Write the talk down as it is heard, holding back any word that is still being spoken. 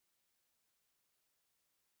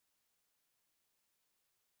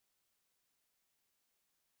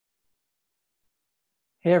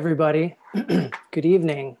Hey, everybody. Good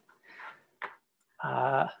evening.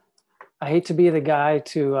 I hate to be the guy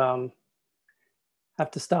to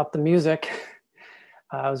have to stop the music.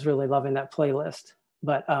 I was really loving that playlist,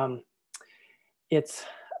 but it's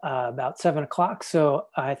about 7 o'clock, so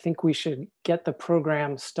I think we should get the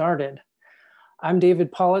program started. I'm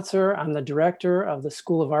David Politzer. I'm the director of the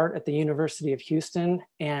School of Art at the University of Houston,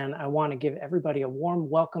 and I want to give everybody a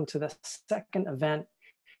warm welcome to the second event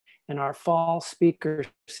in our fall speaker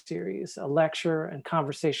series, a lecture and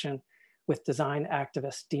conversation with design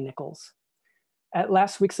activist Dee Nichols. At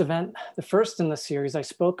last week's event, the first in the series, I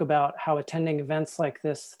spoke about how attending events like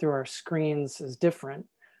this through our screens is different.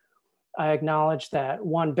 I acknowledged that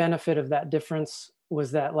one benefit of that difference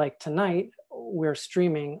was that, like tonight, we're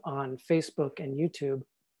streaming on Facebook and YouTube.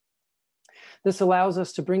 This allows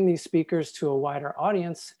us to bring these speakers to a wider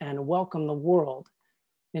audience and welcome the world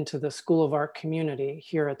into the School of Art community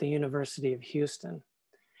here at the University of Houston.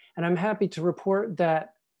 And I'm happy to report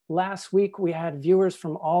that last week we had viewers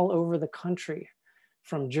from all over the country,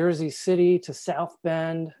 from Jersey City to South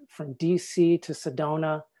Bend, from DC to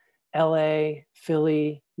Sedona, LA,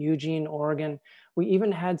 Philly, Eugene, Oregon. We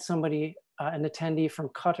even had somebody, an attendee from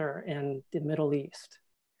Qatar in the Middle East.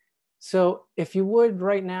 So if you would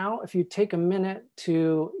right now, if you take a minute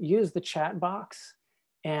to use the chat box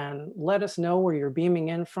and let us know where you're beaming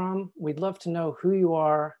in from. We'd love to know who you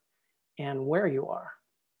are and where you are.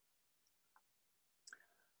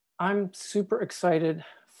 I'm super excited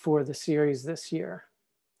for the series this year.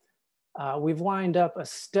 We've lined up a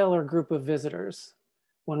stellar group of visitors.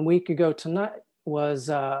 1 week ago tonight was,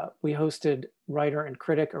 we hosted writer and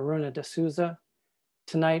critic Aruna D'Souza.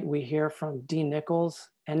 Tonight we hear from Dee Nichols.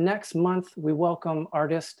 And next month we welcome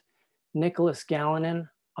artist Nicholas Gallinen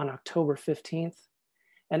on October 15th.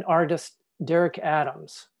 And artist Derek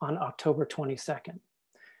Adams on October 22nd.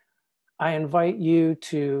 I invite you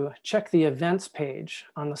to check the events page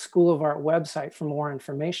on the School of Art website for more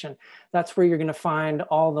information. That's where you're going to find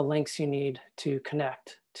all the links you need to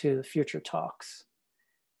connect to the future talks.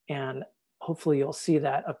 And hopefully you'll see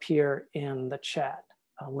that appear in the chat,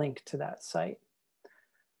 a link to that site.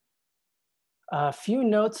 A few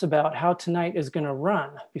notes about how tonight is going to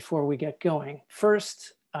run before we get going.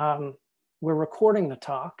 First, we're recording the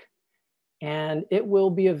talk, and it will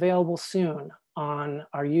be available soon on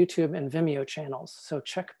our YouTube and Vimeo channels, so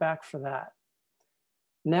check back for that.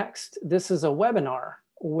 Next, this is a webinar,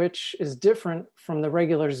 which is different from the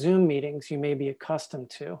regular Zoom meetings you may be accustomed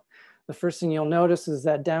to. The first thing you'll notice is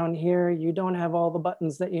that down here, you don't have all the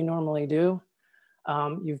buttons that you normally do.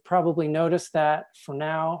 You've probably noticed that for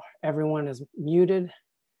now, everyone is muted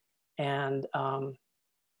and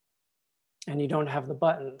you don't have the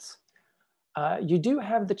buttons. You do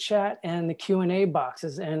have the chat and the Q&A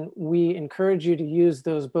boxes, and we encourage you to use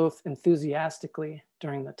those both enthusiastically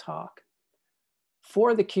during the talk.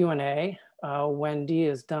 For the Q&A, when Dee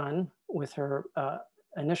is done with her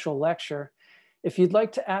initial lecture, if you'd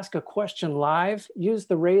like to ask a question live, use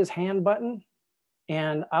the raise hand button,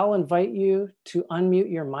 and I'll invite you to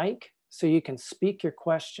unmute your mic so you can speak your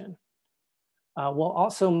question. We'll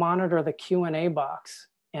also monitor the Q&A box,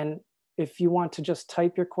 and if you want to just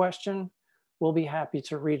type your question, we'll be happy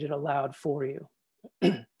to read it aloud for you.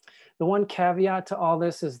 The one caveat to all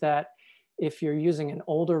this is that if you're using an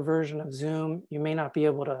older version of Zoom, you may not be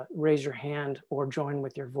able to raise your hand or join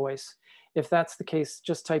with your voice. If that's the case,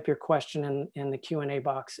 just type your question in the Q&A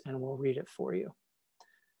box and we'll read it for you.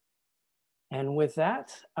 And with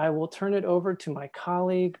that, I will turn it over to my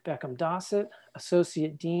colleague, Beckham Dossett,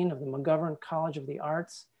 Associate Dean of the McGovern College of the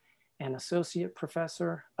Arts and Associate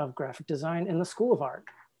Professor of Graphic Design in the School of Art.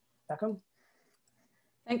 Beckham?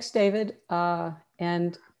 Thanks, David.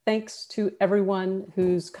 And thanks to everyone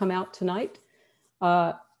who's come out tonight.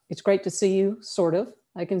 It's great to see you, sort of.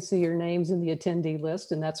 I can see your names in the attendee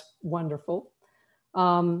list, and that's wonderful.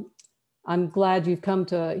 I'm glad you've come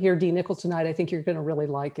to hear Dee Nichols tonight. I think you're going to really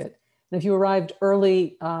like it. And if you arrived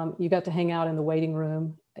early, you got to hang out in the waiting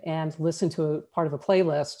room and listen to a part of a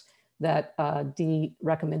playlist that Dee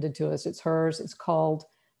recommended to us. It's hers. It's called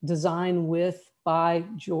Design With, By,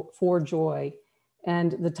 For Joy.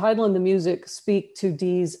 And the title and the music speak to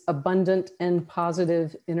Dee's abundant and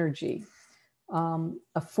positive energy,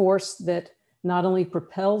 a force that not only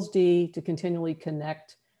propels Dee to continually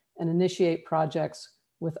connect and initiate projects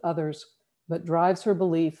with others, but drives her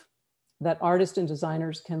belief that artists and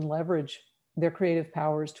designers can leverage their creative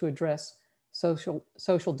powers to address social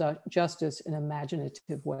justice in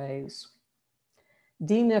imaginative ways.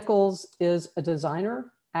 Dee Nichols is a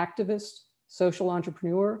designer, activist, social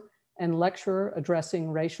entrepreneur, and lecturer addressing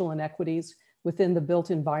racial inequities within the built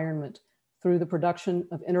environment through the production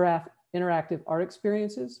of interactive art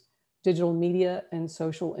experiences, digital media, and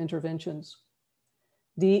social interventions.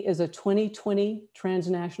 Dee is a 2020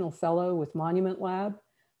 Transnational Fellow with Monument Lab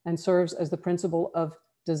and serves as the principal of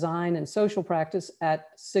design and social practice at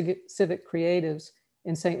Civic Creatives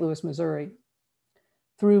in St. Louis, Missouri.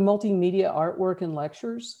 Through multimedia artwork and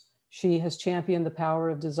lectures, she has championed the power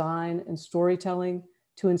of design and storytelling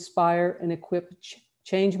to inspire and equip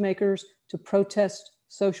change makers to protest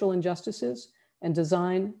social injustices and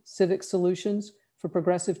design civic solutions for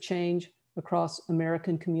progressive change across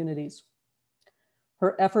American communities.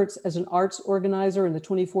 Her efforts as an arts organizer in the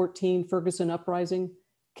 2014 Ferguson Uprising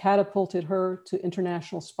catapulted her to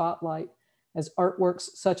international spotlight as artworks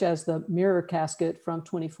such as the Mirror Casket from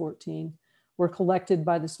 2014 were collected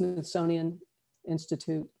by the Smithsonian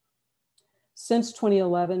Institute. Since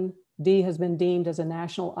 2011, Dee has been deemed as a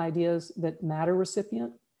National Ideas That Matter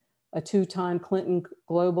recipient, a 2-time Clinton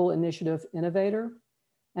Global Initiative Innovator,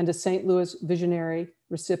 and a St. Louis Visionary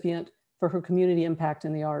recipient for her community impact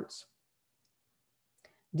in the arts.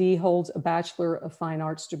 Dee holds a Bachelor of Fine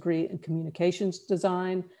Arts degree in Communications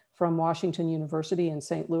Design from Washington University in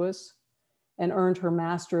St. Louis, and earned her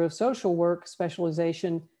Master of Social Work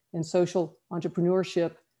specialization in social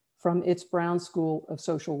entrepreneurship from its Brown School of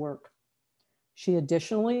Social Work. She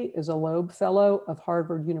additionally is a Loeb Fellow of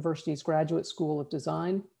Harvard University's Graduate School of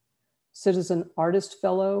Design, Citizen Artist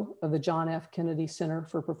Fellow of the John F. Kennedy Center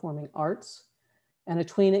for Performing Arts, and a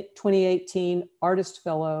 2018 Artist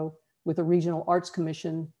Fellow with the Regional Arts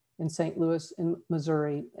Commission in St. Louis, in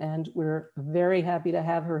Missouri. And we're very happy to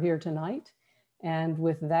have her here tonight. And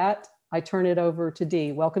with that, I turn it over to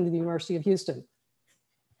Dee. Welcome to the University of Houston.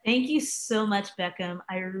 Thank you so much, Beckham.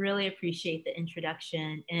 I really appreciate the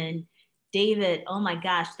introduction. And David, oh my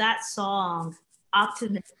gosh, that song,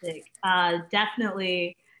 Optimistic,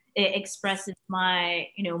 definitely it expresses my,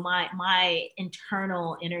 my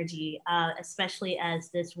internal energy, especially as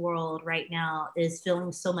this world right now is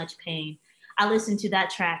feeling so much pain. I listen to that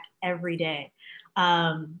track every day.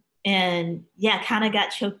 And yeah, kind of got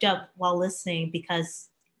choked up while listening because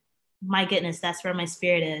my goodness, that's where my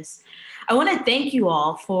spirit is. I want to thank you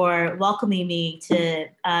all for welcoming me to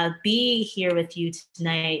be here with you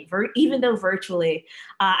tonight, even though virtually.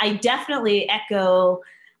 I definitely echo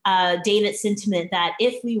David's sentiment that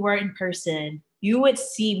if we were in person, you would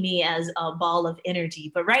see me as a ball of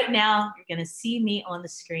energy. But right now, you're going to see me on the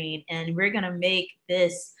screen, and we're going to make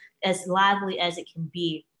this as lively as it can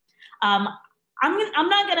be. I'm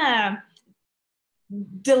not going to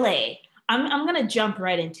delay. I'm going to jump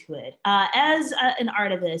right into it. As an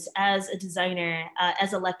artist, as a designer,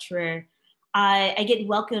 as a lecturer, I get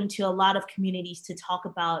welcomed to a lot of communities to talk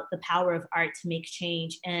about the power of art to make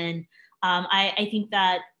change. And I think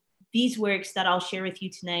that these works that I'll share with you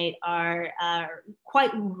tonight are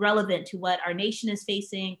quite relevant to what our nation is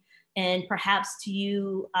facing, and perhaps to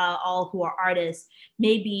you all who are artists,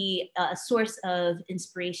 may be a source of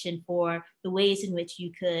inspiration for the ways in which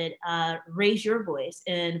you could raise your voice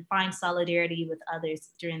and find solidarity with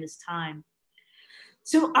others during this time.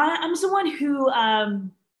 So I'm someone who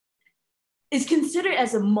is considered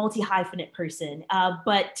as a multi-hyphenate person,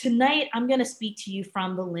 but tonight I'm gonna speak to you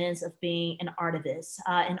from the lens of being an artist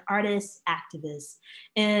activist.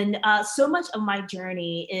 And so much of my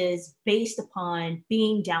journey is based upon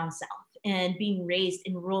being down south and being raised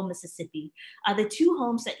in rural Mississippi. The two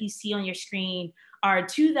homes that you see on your screen are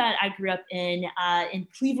two that I grew up in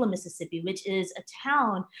Cleveland, Mississippi, which is a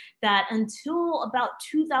town that until about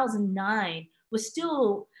 2009 was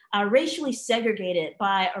still racially segregated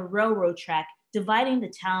by a railroad track dividing the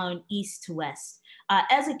town east to west.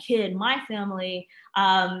 As a kid, my family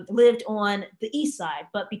lived on the east side,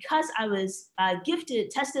 but because I was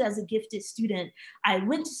tested as a gifted student, I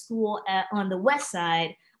went to school on the west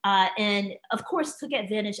side, and of course took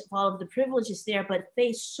advantage of all of the privileges there, but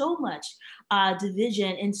faced so much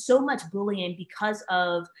division and so much bullying because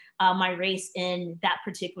of my race in that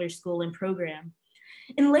particular school and program.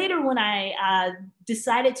 And later, when I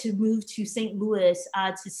decided to move to St. Louis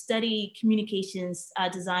to study communications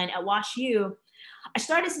design at WashU, I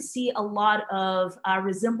started to see a lot of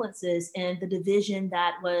resemblances in the division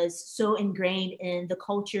that was so ingrained in the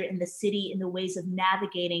culture, in the city, in the ways of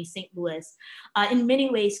navigating St. Louis. In many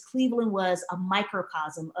ways, Cleveland was a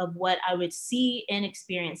microcosm of what I would see and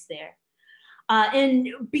experience there. And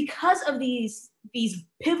because of these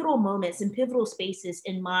pivotal moments and pivotal spaces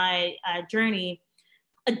in my journey,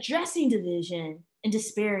 addressing division and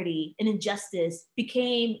disparity and injustice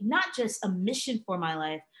became not just a mission for my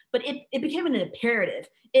life, but it became an imperative.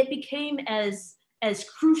 It became as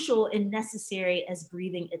crucial and necessary as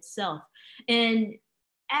breathing itself. And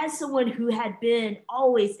as someone who had been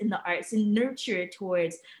always in the arts and nurtured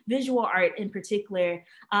towards visual art in particular,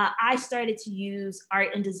 I started to use art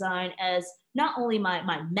and design as not only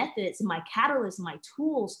my methods, my catalysts, my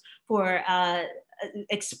tools for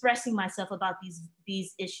expressing myself about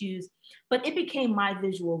these issues, but it became my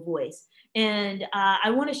visual voice. And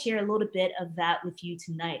I want to share a little bit of that with you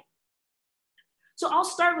tonight. So I'll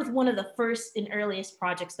start with one of the first and earliest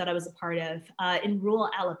projects that I was a part of in rural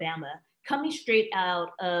Alabama, coming straight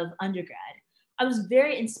out of undergrad. I was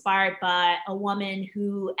very inspired by a woman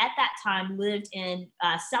who at that time lived in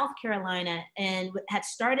South Carolina and had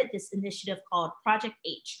started this initiative called Project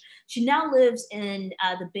H. She now lives in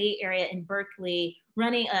the Bay Area in Berkeley,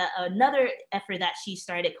 running another effort that she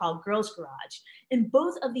started called Girls Garage. And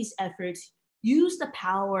both of these efforts use the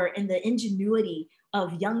power and the ingenuity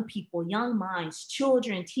of young people, young minds,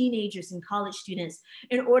 children, teenagers, and college students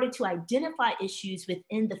in order to identify issues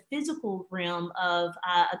within the physical realm of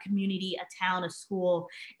a community, a town, a school,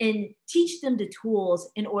 and teach them the tools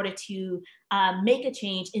in order to make a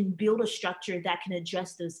change and build a structure that can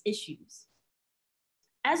address those issues.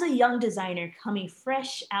 As a young designer coming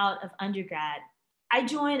fresh out of undergrad, I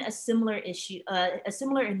joined a similar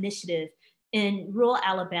initiative in rural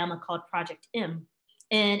Alabama called Project M.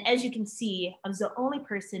 And as you can see, I was the only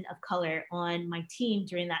person of color on my team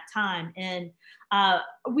during that time. And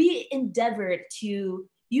we endeavored to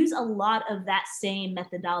use a lot of that same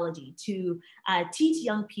methodology to teach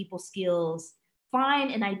young people skills,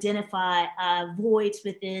 find and identify voids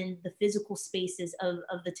within the physical spaces of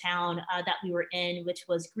the town that we were in, which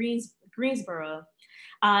was Greensboro,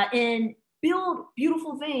 and build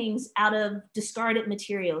beautiful things out of discarded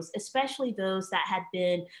materials, especially those that had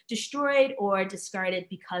been destroyed or discarded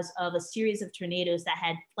because of a series of tornadoes that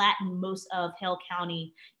had flattened most of Hale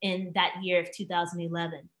County in that year of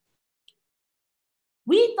 2011.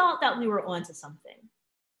 We thought that we were onto something.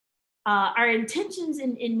 Our intentions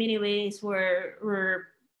in many ways were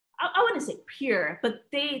I wouldn't say pure, but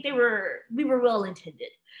we were well intended.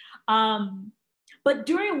 But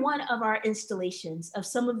during one of our installations of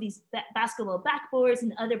some of these basketball backboards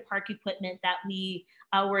and other park equipment that we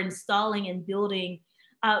were installing and building,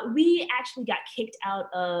 we actually got kicked out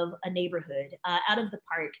of a neighborhood, out of the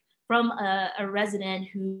park, from a resident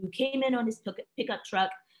who came in on his pickup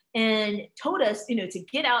truck and told us, to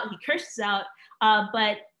get out. He cursed us out,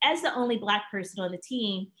 but as the only Black person on the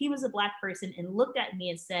team, he was a Black person and looked at me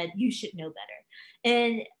and said, "You should know better."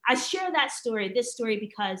 And I share this story,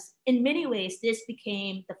 because in many ways, this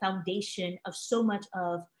became the foundation of so much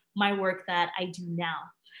of my work that I do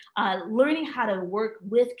now. Learning how to work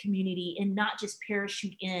with community and not just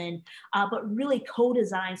parachute in, but really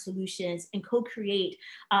co-design solutions and co-create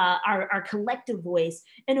our collective voice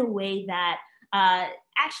in a way that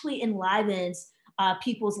actually enlivens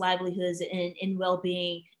people's livelihoods and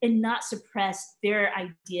well-being, and not suppress their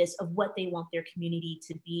ideas of what they want their community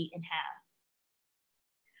to be and have.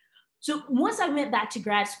 So once I went back to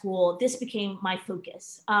grad school, this became my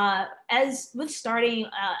focus. As with starting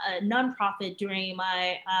a nonprofit during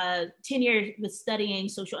my tenure with studying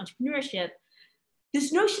social entrepreneurship,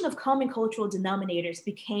 this notion of common cultural denominators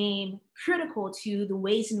became critical to the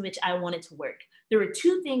ways in which I wanted to work. There were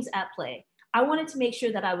two things at play. I wanted to make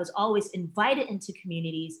sure that I was always invited into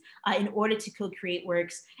communities in order to co-create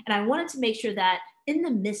works. And I wanted to make sure that in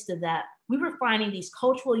the midst of that, we were finding these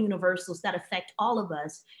cultural universals that affect all of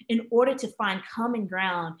us in order to find common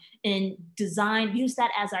ground and use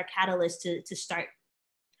that as our catalyst to start.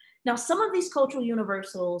 Now, some of these cultural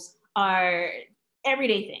universals are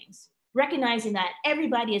everyday things, recognizing that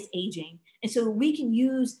everybody is aging. And so we can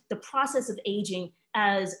use the process of aging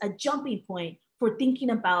as a jumping point for thinking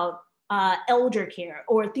about elder care,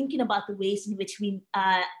 or thinking about the ways in which we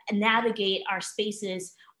navigate our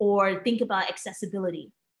spaces or think about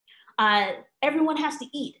accessibility. Everyone has to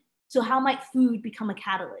eat. So how might food become a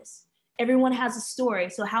catalyst? Everyone has a story.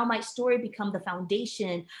 So how might story become the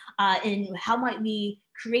foundation? And how might we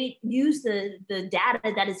use the data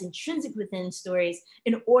that is intrinsic within stories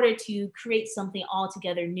in order to create something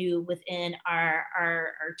altogether new within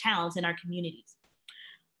our towns and our communities?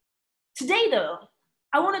 Today, though,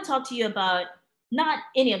 I want to talk to you about not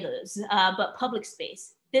any of those, but public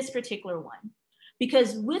space, this particular one.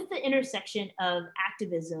 Because with the intersection of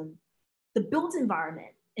activism, the built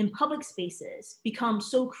environment in public spaces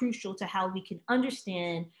becomes so crucial to how we can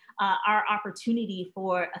understand our opportunity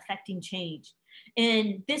for affecting change.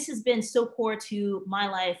 And this has been so core to my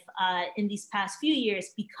life in these past few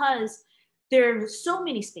years, because there are so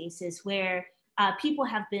many spaces where people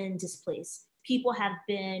have been displaced. People have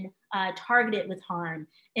been targeted with harm,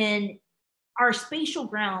 and our spatial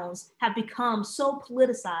grounds have become so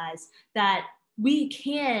politicized that we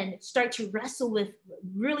can start to wrestle with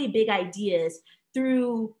really big ideas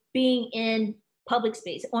through being in public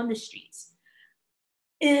space, on the streets.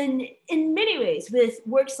 In many ways, with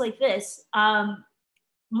works like this,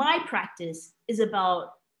 my practice is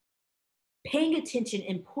about paying attention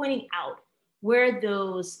and pointing out where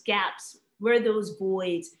those gaps, where those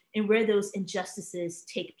voids, and where those injustices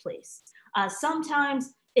take place.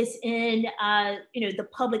 Sometimes it's in the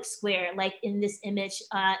public square, like in this image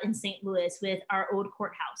in St. Louis with our old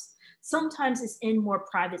courthouse. Sometimes it's in more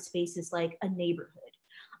private spaces like a neighborhood.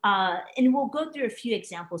 And we'll go through a few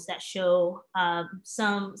examples that show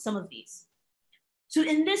some of these. So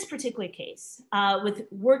in this particular case, with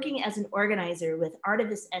working as an organizer with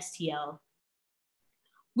Artivist STL,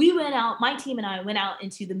 we went out, my team and I went out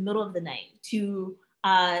into the middle of the night to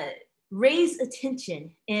raise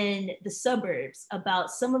attention in the suburbs about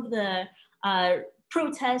some of the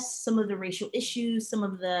protests, some of the racial issues, some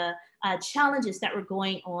of the challenges that were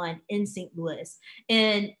going on in St. Louis,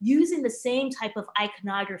 and using the same type of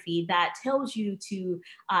iconography that tells you to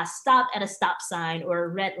stop at a stop sign or a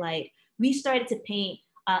red light. We started to paint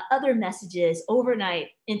other messages overnight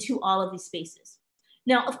into all of these spaces.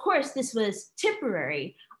 Now, of course, this was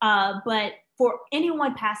temporary, but for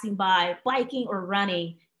anyone passing by, biking or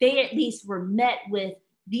running, they at least were met with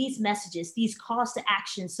these messages, these calls to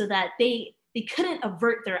action, so that they couldn't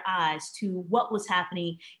avert their eyes to what was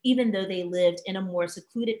happening, even though they lived in a more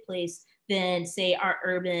secluded place than, say, our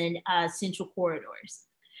urban central corridors.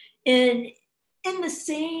 And in the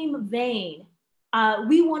same vein,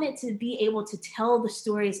 we wanted to be able to tell the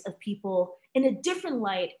stories of people in a different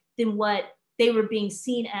light than what they were being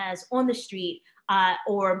seen as on the street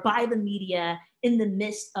or by the media in the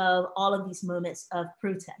midst of all of these moments of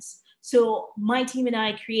protest. So my team and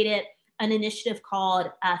I created an initiative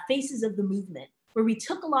called Faces of the Movement, where we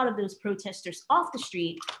took a lot of those protesters off the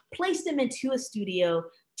street, placed them into a studio,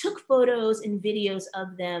 took photos and videos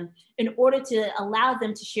of them in order to allow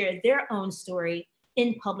them to share their own story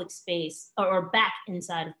in public space or back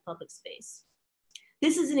inside of public space.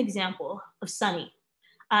 This is an example of Sunny.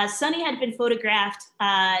 Sunny had been photographed,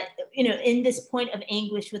 in this point of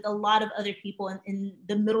anguish with a lot of other people in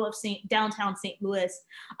the middle of downtown St. Louis.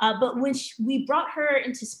 But when we brought her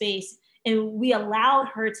into space and we allowed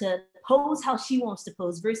her to pose how she wants to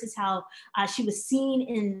pose versus how she was seen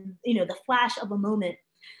in, the flash of a moment,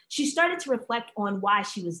 she started to reflect on why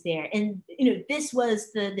she was there. And, this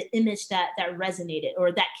was the image that resonated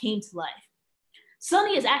or that came to life.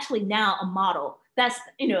 Sunny is actually now a model. That's,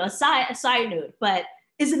 a side note, but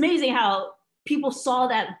it's amazing how people saw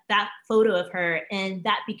that photo of her and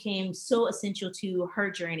that became so essential to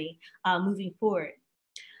her journey moving forward.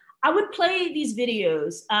 I would play these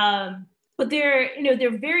videos, but they're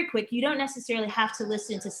very quick. You don't necessarily have to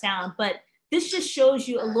listen to sound, but this just shows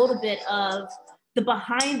you a little bit of the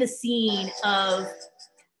behind the scene of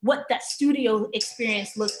what that studio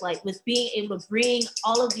experience looked like, with being able to bring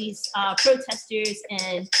all of these protesters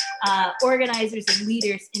and organizers and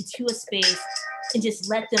leaders into a space and just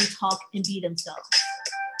let them talk and be themselves.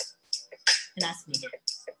 And that's me.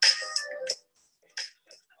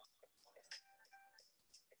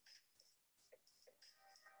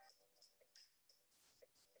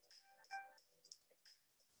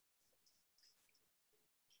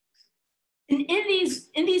 And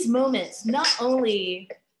in these moments, not only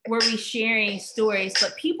were we sharing stories,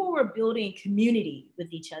 but people were building community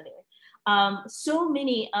with each other. So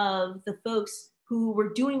many of the folks who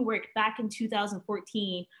were doing work back in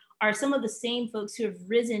 2014 are some of the same folks who have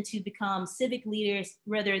risen to become civic leaders,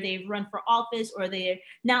 whether they've run for office or they're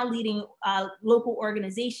now leading local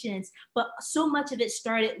organizations. But so much of it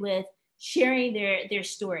started with sharing their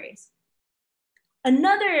stories.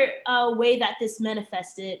 Another way that this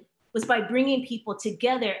manifested was by bringing people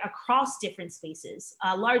together across different spaces,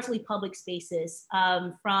 largely public spaces,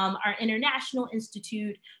 from our International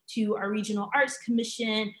Institute to our Regional Arts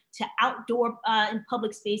Commission to outdoor and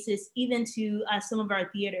public spaces, even to some of our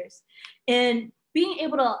theaters. And being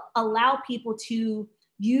able to allow people to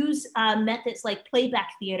use methods like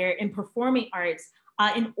playback theater and performing arts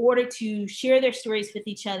in order to share their stories with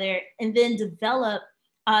each other and then develop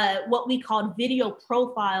what we called video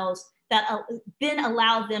profiles that then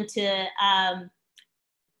allowed them to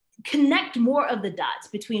connect more of the dots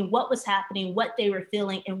between what was happening, what they were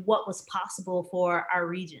feeling, and what was possible for our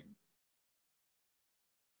region.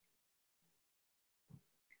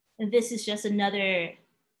 And this is just another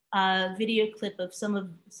video clip of some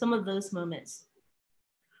of those moments.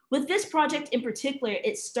 With this project in particular,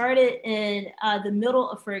 it started in the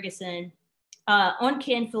middle of Ferguson on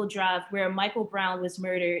Canfield Drive, where Michael Brown was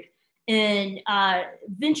murdered, and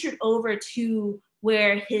ventured over to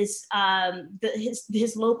where his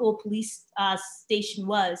local police station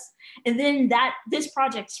was. And then this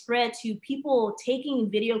project spread to people taking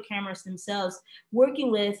video cameras themselves,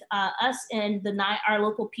 working with us and our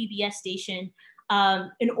local PBS station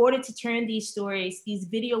in order to turn these stories, these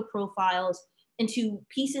video profiles, into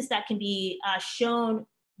pieces that can be shown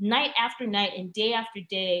night after night and day after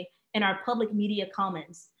day in our public media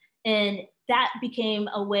commons. And that became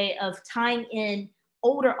a way of tying in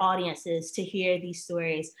older audiences to hear these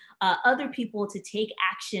stories, other people to take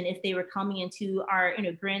action if they were coming into our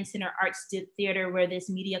Grand Center Arts Theater where this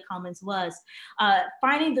media commons was,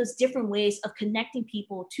 finding those different ways of connecting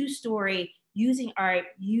people to story, using art,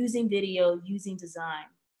 using video, using design.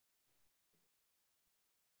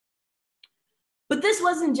 But this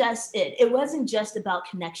wasn't just it. It wasn't just about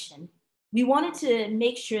connection. We wanted to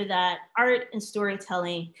make sure that art and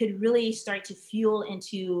storytelling could really start to fuel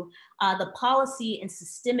into the policy and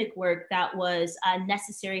systemic work that was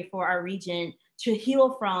necessary for our region to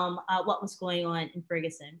heal from what was going on in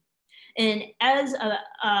Ferguson. And as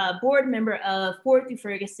a board member of Forward Through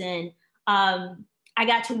Ferguson, I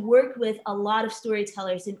got to work with a lot of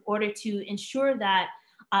storytellers in order to ensure that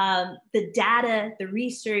the data, the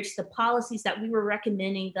research, the policies that we were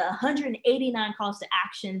recommending, the 189 calls to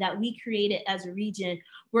action that we created as a region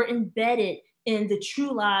were embedded in the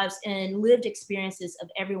true lives and lived experiences of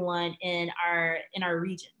everyone in our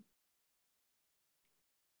region.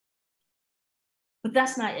 But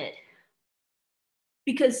that's not it.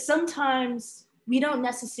 Because sometimes we don't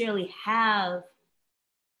necessarily have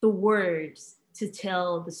the words to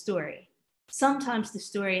tell the story. Sometimes the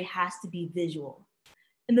story has to be visual.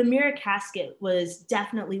 And the mirror casket was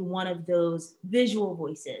definitely one of those visual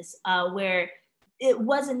voices where it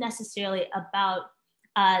wasn't necessarily about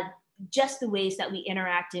just the ways that we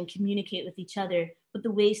interact and communicate with each other, but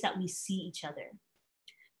the ways that we see each other.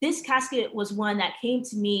 This casket was one that came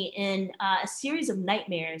to me in a series of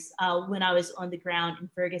nightmares when I was on the ground in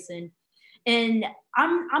Ferguson. And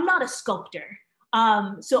I'm not a sculptor.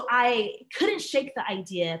 So I couldn't shake the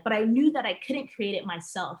idea, but I knew that I couldn't create it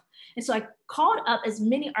myself. And so I called up as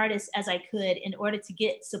many artists as I could in order to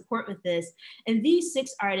get support with this. And these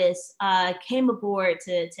 6 artists came aboard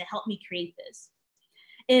to help me create this.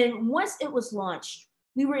 And once it was launched,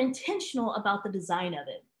 we were intentional about the design of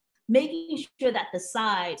it, making sure that the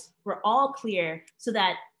sides were all clear so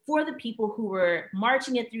that for the people who were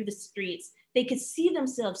marching it through the streets, they could see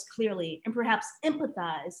themselves clearly and perhaps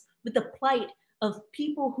empathize with the plight of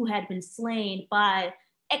people who had been slain by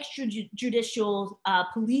extrajudicial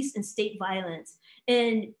police and state violence,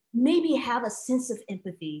 and maybe have a sense of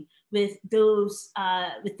empathy with those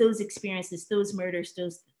experiences, those murders,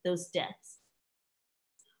 those deaths.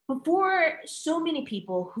 But for so many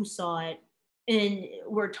people who saw it and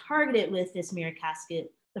were targeted with this mirror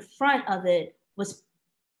casket, the front of it was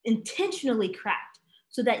intentionally cracked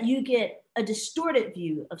so that you get a distorted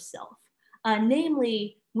view of self,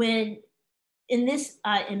 namely when in this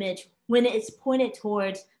image, when it's pointed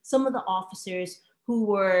towards some of the officers who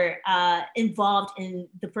were involved in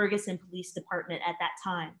the Ferguson Police Department at that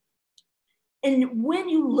time. And when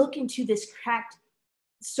you look into this cracked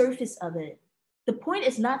surface of it, the point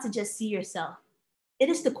is not to just see yourself. It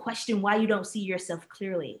is to question why you don't see yourself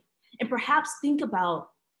clearly. And perhaps think about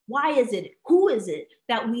why is it, who is it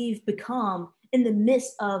that we've become in the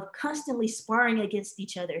midst of constantly sparring against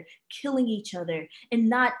each other, killing each other, and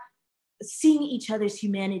not seeing each other's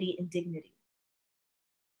humanity and dignity.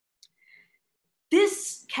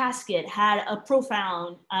 This casket had a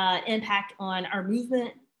profound impact on our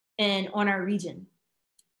movement and on our region.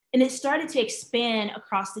 And it started to expand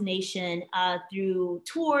across the nation through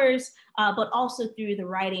tours, but also through the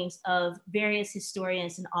writings of various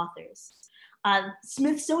historians and authors.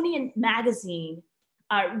 Smithsonian Magazine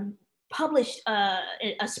published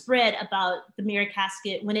a spread about the mirror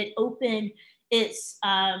casket when it opened its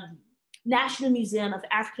National Museum of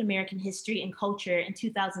African American History and Culture in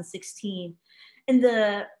 2016. And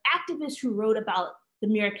the activist who wrote about the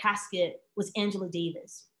mirror casket was Angela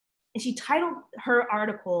Davis. And she titled her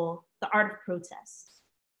article, "The Art of Protest."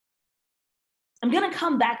 I'm gonna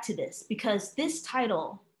come back to this because this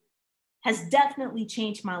title has definitely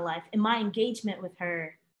changed my life, and my engagement with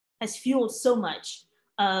her has fueled so much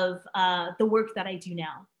of the work that I do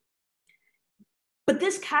now. But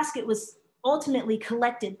this casket was ultimately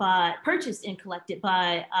purchased and collected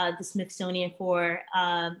by the Smithsonian for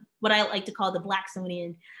what I like to call the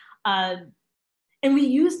Blacksonian. And we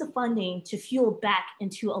used the funding to fuel back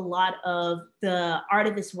into a lot of the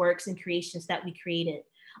artivist works and creations that we created.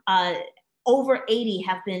 Over 80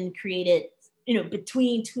 have been created,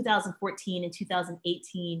 between 2014 and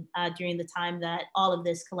 2018 during the time that all of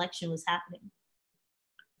this collection was happening.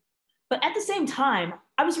 But at the same time,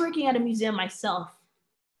 I was working at a museum myself.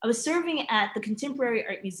 I was serving at the Contemporary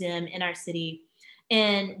Art Museum in our city.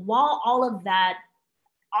 And while all of that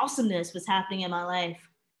awesomeness was happening in my life,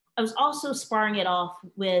 I was also sparring it off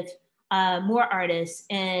with more artists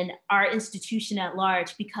and our institution at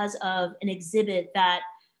large because of an exhibit that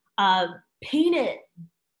painted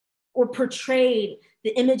or portrayed the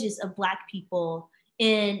images of Black people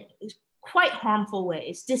in quite harmful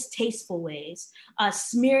ways, distasteful ways,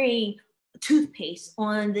 smearing toothpaste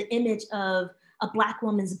on the image of a Black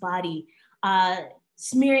woman's body,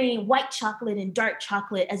 smearing white chocolate and dark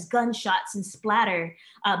chocolate as gunshots and splatter,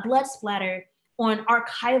 blood splatter on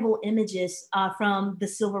archival images from the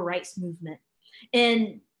civil rights movement.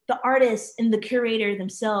 And the artists and the curator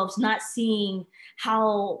themselves not seeing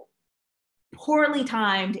how poorly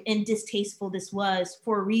timed and distasteful this was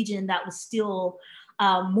for a region that was still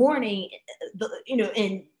mourning,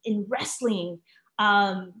 in wrestling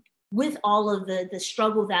with all of the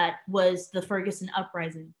struggle that was the Ferguson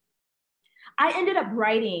uprising. I ended up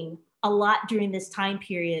writing a lot during this time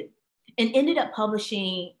period and ended up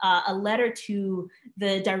publishing a letter to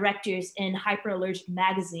the directors in Hyperallergic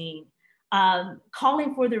magazine,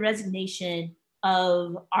 calling for the resignation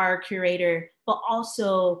of our curator, but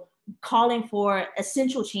also calling for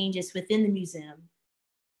essential changes within the museum.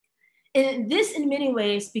 And this, in many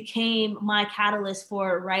ways, became my catalyst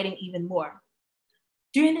for writing even more.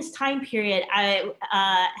 During this time period, I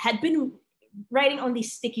had been writing on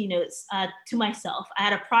these sticky notes to myself. I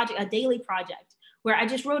had a daily project, where I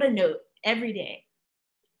just wrote a note every day.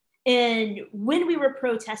 And when we were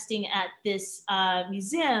protesting at this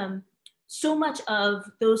museum, so much of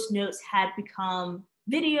those notes had become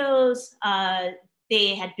videos.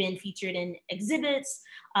 They had been featured in exhibits.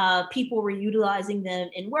 People were utilizing them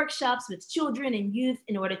in workshops with children and youth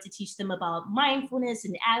in order to teach them about mindfulness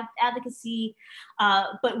and advocacy.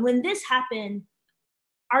 But when this happened,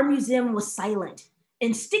 our museum was silent.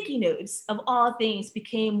 And sticky notes, of all things,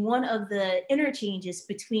 became one of the interchanges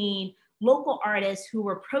between local artists who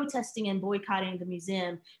were protesting and boycotting the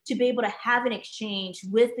museum to be able to have an exchange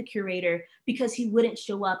with the curator because he wouldn't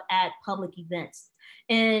show up at public events.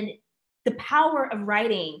 And the power of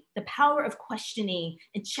writing, the power of questioning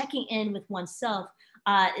and checking in with oneself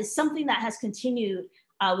is something that has continued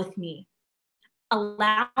with me,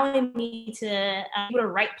 allowing me to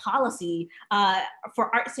write policy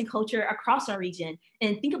for arts and culture across our region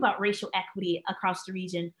and think about racial equity across the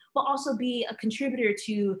region, but also be a contributor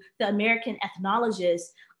to the American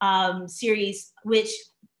Ethnologist series, which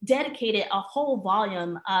dedicated a whole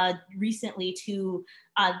volume recently to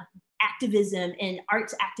activism and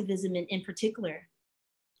arts activism in particular.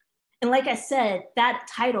 And like I said, that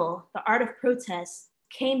title, The Art of Protest,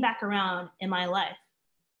 came back around in my life.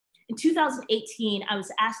 In 2018, I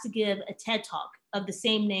was asked to give a TED Talk of the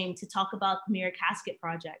same name to talk about the Mirror Casket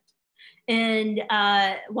Project. And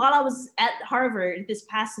while I was at Harvard this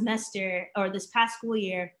past semester, or this past school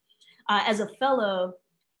year, as a fellow,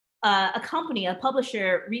 a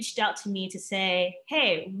publisher reached out to me to say,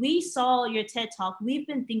 hey, we saw your TED Talk. We've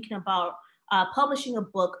been thinking about publishing a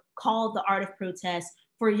book called The Art of Protest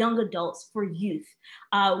for young adults, for youth.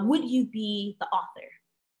 Would you be the author?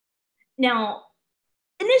 Now,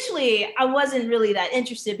 initially, I wasn't really that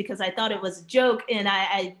interested because I thought it was a joke and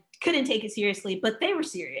I couldn't take it seriously, but they were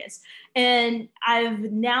serious. And I've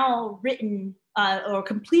now written or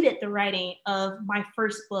completed the writing of my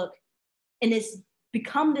first book. And it's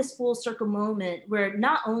become this full circle moment where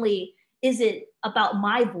not only is it about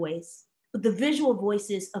my voice, but the visual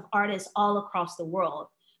voices of artists all across the world,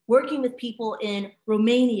 working with people in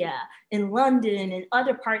Romania, in London, and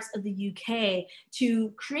other parts of the UK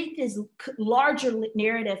to create this larger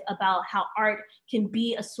narrative about how art can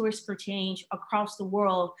be a source for change across the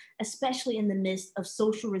world, especially in the midst of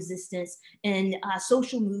social resistance and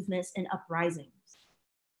social movements and uprisings.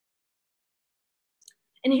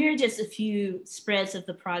 And here are just a few spreads of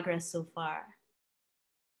the progress so far.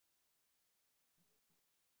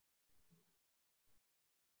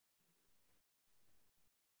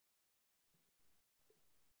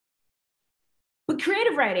 But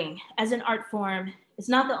creative writing as an art form is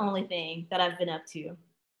not the only thing that I've been up to.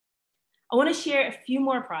 I want to share a few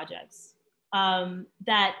more projects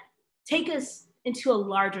that take us into a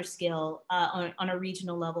larger scale on a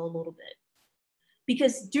regional level a little bit.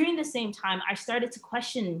 Because during the same time, I started to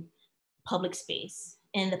question public space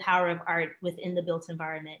and the power of art within the built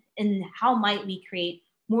environment, and how might we create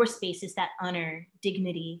more spaces that honor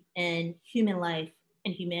dignity and human life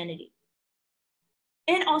and humanity.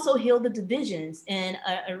 And also heal the divisions in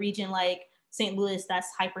a region like St. Louis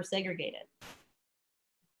that's hyper segregated.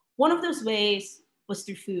 One of those ways was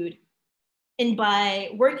through food. And by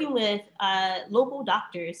working with local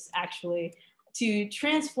doctors, actually, to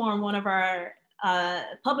transform one of our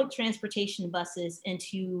public transportation buses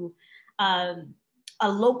into a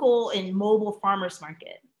local and mobile farmers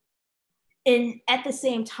market. And at the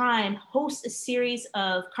same time, host a series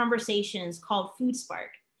of conversations called Food Spark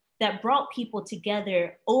that brought people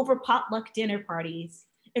together over potluck dinner parties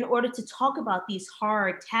in order to talk about these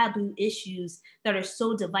hard, taboo issues that are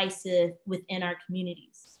so divisive within our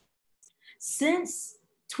communities. Since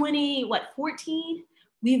 2014,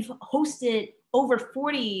 we've hosted over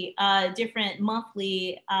 40 different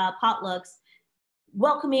monthly potlucks,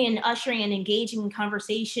 welcoming and ushering and engaging in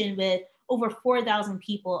conversation with over 4,000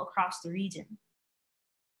 people across the region.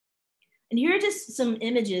 And here are just some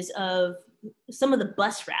images of some of the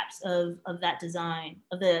bus wraps of that design,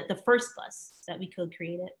 of the first bus that we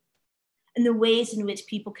co-created, and the ways in which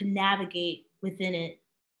people can navigate within it,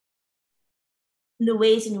 and the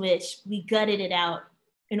ways in which we gutted it out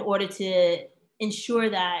in order to ensure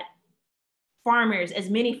that farmers, as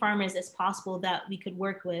many farmers as possible that we could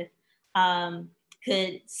work with,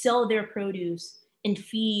 could sell their produce and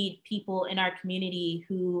feed people in our community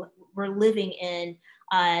who were living in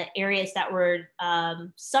areas that were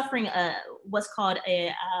suffering what's called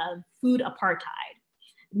a food apartheid.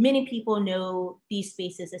 Many people know these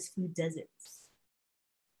spaces as food deserts.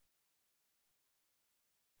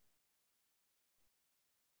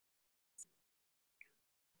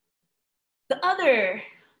 The other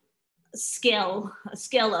scale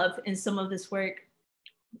up in some of this work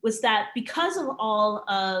was that because of all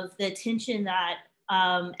of the attention that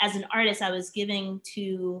as an artist I was giving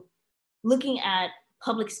to looking at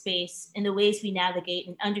public space and the ways we navigate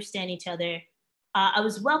and understand each other, I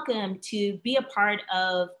was welcomed to be a part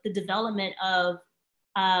of the development of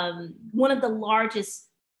one of the largest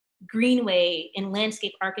greenway and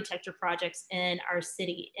landscape architecture projects in our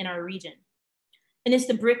city, in our region. And it's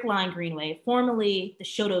the Brick Line Greenway, formerly the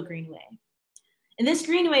Shoto Greenway. And this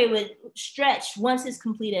greenway would stretch, once it's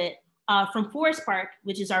completed, from Forest Park,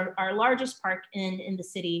 which is our largest park in the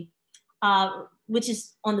city, which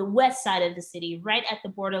is on the west side of the city, right at the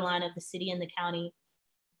borderline of the city and the county.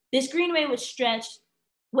 This greenway would stretch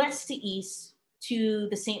west to east to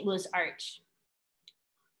the St. Louis Arch.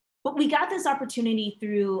 But we got this opportunity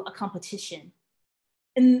through a competition.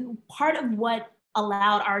 And part of what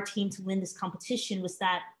allowed our team to win this competition was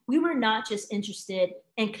that we were not just interested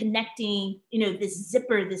in connecting, this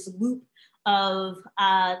zipper, this loop of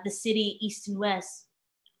the city east and west,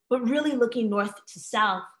 but really looking north to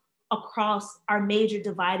south across our major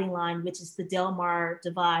dividing line, which is the Del Mar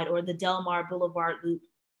Divide or the Del Mar Boulevard Loop.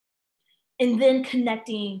 And then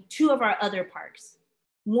connecting two of our other parks,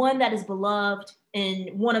 one that is beloved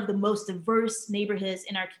in one of the most diverse neighborhoods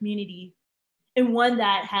in our community, and one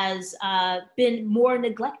that has been more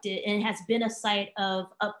neglected and has been a site of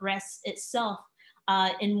unrest itself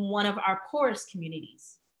in one of our poorest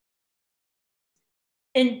communities.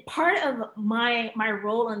 And part of my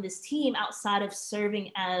role on this team, outside of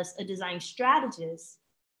serving as a design strategist,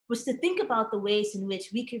 was to think about the ways in which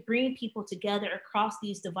we could bring people together across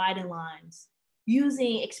these dividing lines,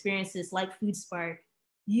 using experiences like Food Spark,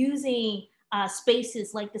 using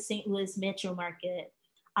spaces like the St. Louis Metro Market,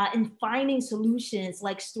 and finding solutions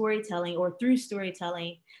like storytelling or through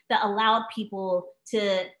storytelling that allowed people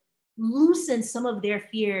to loosen some of their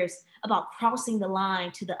fears about crossing the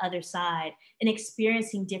line to the other side and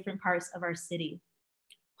experiencing different parts of our city,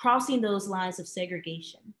 crossing those lines of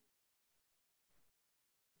segregation.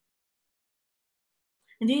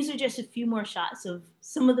 And these are just a few more shots of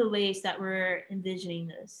some of the ways that we're envisioning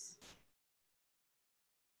this.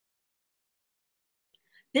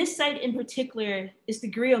 This site in particular is the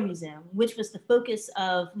Griot Museum, which was the focus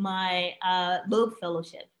of my Loeb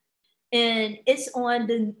Fellowship. And it's on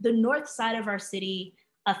the north side of our city,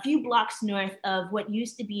 a few blocks north of what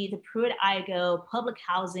used to be the Pruitt-Igoe public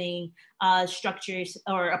housing structures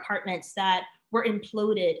or apartments that were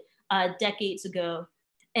imploded decades ago.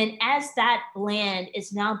 And as that land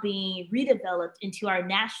is now being redeveloped into our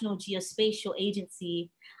National Geospatial Agency,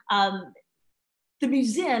 the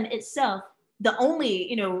museum itself, the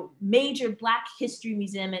only major Black history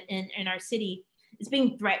museum in our city, is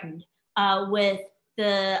being threatened with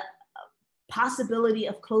the possibility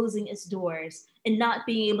of closing its doors and not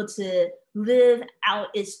being able to live out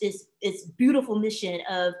its beautiful mission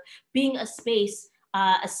of being a space,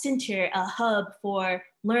 a center, a hub for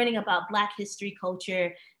learning about Black history,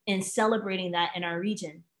 culture, and celebrating that in our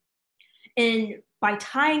region. And by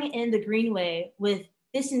tying in the Greenway with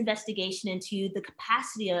this investigation into the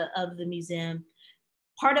capacity of the museum,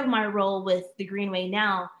 part of my role with the Greenway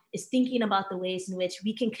now is thinking about the ways in which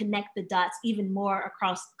we can connect the dots even more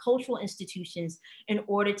across cultural institutions in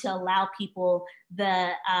order to allow people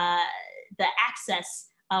the access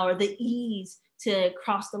or the ease to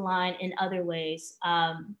cross the line in other ways.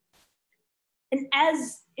 And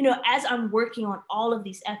as you know, as I'm working on all of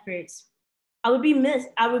these efforts, I would be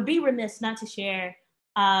remiss not to share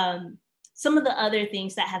some of the other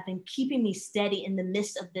things that have been keeping me steady in the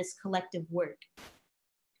midst of this collective work.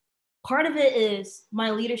 Part of it is my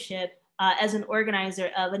leadership as an organizer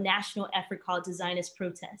of a national effort called Design as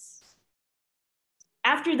Protest.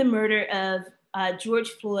 After the murder of George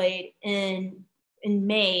Floyd in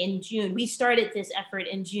June, we started this effort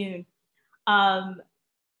in June.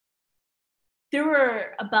 There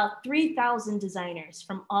were about 3,000 designers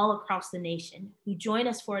from all across the nation who joined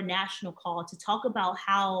us for a national call to talk about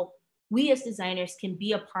how we as designers can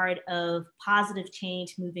be a part of positive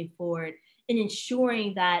change moving forward and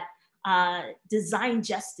ensuring that design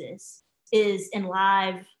justice is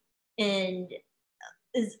alive and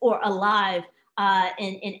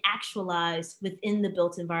actualized within the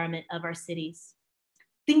built environment of our cities.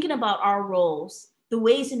 Thinking about our roles, the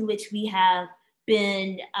ways in which we have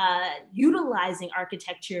been utilizing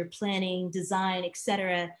architecture, planning, design, et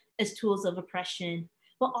cetera, as tools of oppression,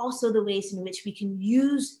 but also the ways in which we can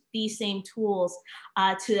use these same tools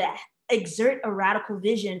to exert a radical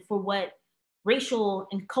vision for what racial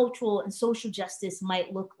and cultural and social justice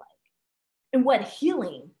might look like, and what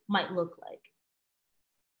healing might look like.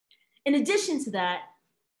 In addition to that,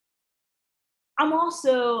 I'm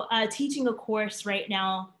also teaching a course right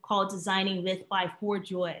now called Designing With, By, For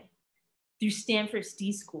Joy through Stanford's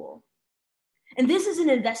D School. And this is an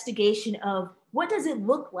investigation of what does it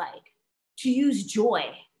look like to use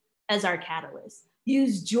joy as our catalyst,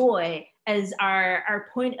 use joy as our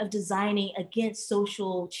point of designing against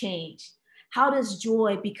social change. How does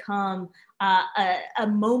joy become a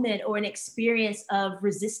moment or an experience of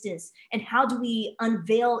resistance? And how do we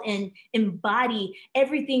unveil and embody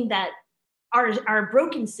everything that our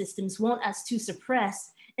broken systems want us to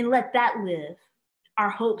suppress and let that live? Our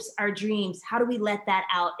hopes, our dreams, how do we let that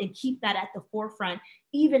out and keep that at the forefront,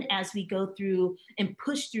 even as we go through and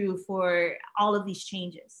push through for all of these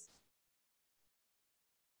changes?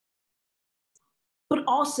 But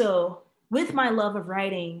also, with my love of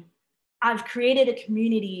writing, I've created a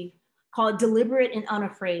community called Deliberate and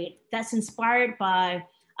Unafraid that's inspired by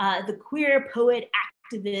the queer poet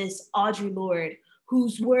activist Audre Lorde,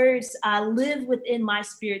 whose words live within my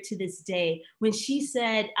spirit to this day, when she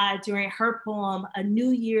said during her poem, A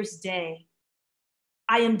New Year's Day,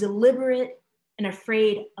 I am deliberate and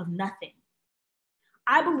afraid of nothing.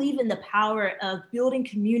 I believe in the power of building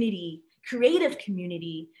community, creative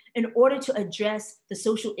community, in order to address the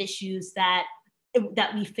social issues that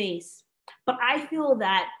we face. But I feel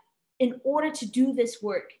that in order to do this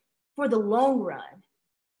work for the long run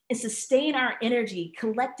and sustain our energy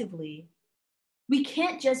collectively, we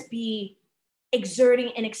can't just be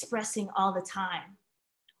exerting and expressing all the time.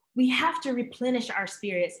 We have to replenish our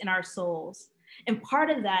spirits and our souls. And part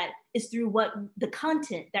of that is through the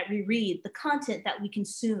content that we read, the content that we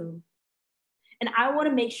consume. And I want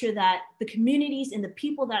to make sure that the communities and the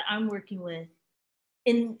people that I'm working with,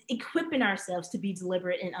 in equipping ourselves to be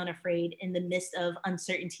deliberate and unafraid in the midst of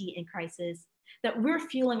uncertainty and crisis, that we're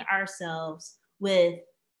fueling ourselves with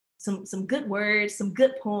some good words, some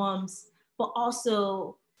good poems, but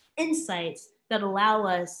also insights that allow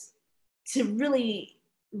us to really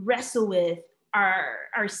wrestle with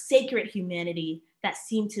our sacred humanity that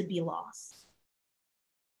seem to be lost.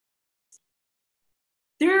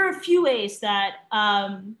 There are a few ways that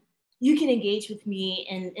you can engage with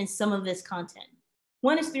me in some of this content.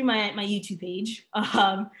 One is through my YouTube page.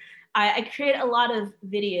 I create a lot of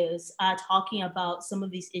videos talking about some of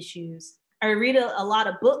these issues. I read a lot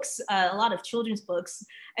of books, a lot of children's books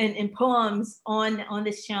and poems on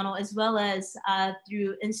this channel, as well as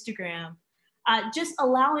through Instagram. Just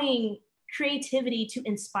allowing creativity to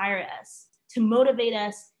inspire us, to motivate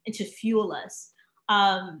us, and to fuel us.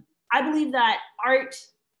 I believe that art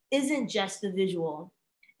isn't just the visual.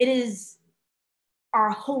 It is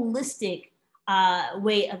our holistic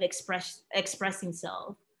way of expressing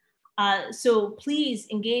self. So please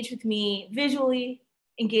engage with me visually,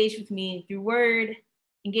 engage with me through word,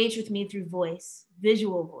 engage with me through voice,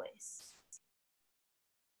 visual voice.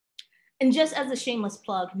 And just as a shameless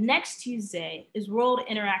plug, next Tuesday is World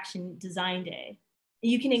Interaction Design Day.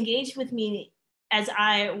 You can engage with me as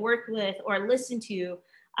I work with or listen to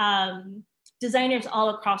designers all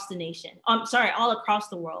across the nation, all across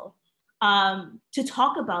the world, to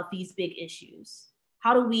talk about these big issues.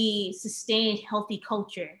 How do we sustain healthy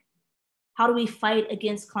culture? How do we fight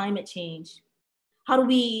against climate change? How do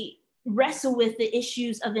we wrestle with the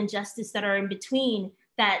issues of injustice that are in between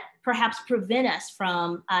that perhaps prevent us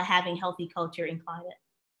from having healthy culture and climate?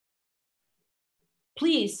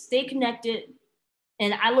 Please stay connected.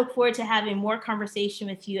 And I look forward to having more conversation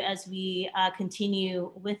with you as we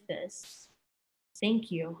continue with this. Thank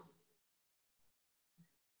you.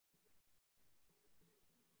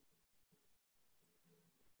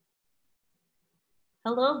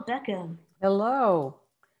 Hello, Becca. Hello.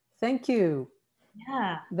 Thank you.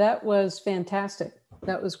 Yeah. That was fantastic.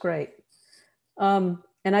 That was great. And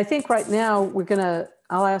I think right now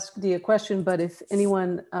I'll ask Dee a question, but if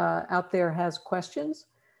anyone out there has questions,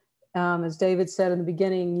 as David said in the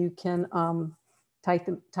beginning, you can type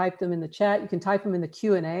them in the chat. You can type them in the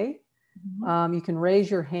Q&A. Mm-hmm. You can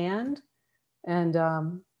raise your hand,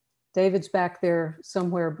 and David's back there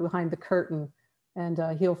somewhere behind the curtain, and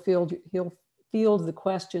he'll field the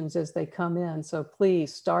questions as they come in. So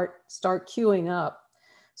please start queuing up.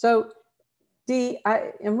 So Dee,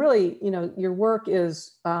 I am really, your work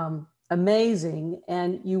is amazing,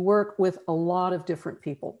 and you work with a lot of different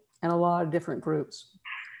people and a lot of different groups.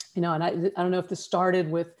 And I don't know if this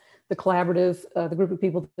started with the collaborative, the group of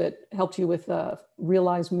people that helped you with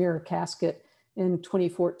Realize Mirror Casket in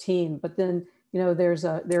 2014, but then, there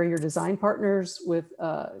are your design partners with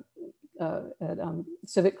at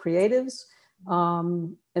Civic Creatives,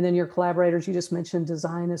 and then your collaborators, you just mentioned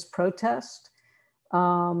Design as Protest,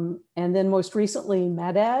 and then most recently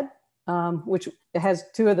Madad, which has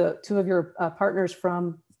two of your partners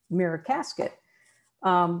from Mirror Casket.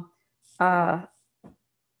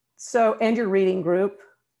 So, and your reading group,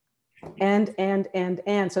 and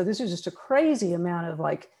so this is just a crazy amount of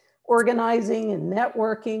like organizing and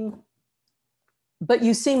networking, but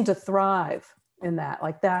you seem to thrive in that.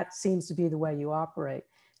 Like that seems to be the way you operate.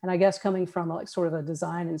 And I guess coming from like sort of a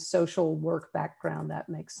design and social work background, that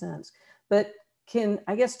makes sense. But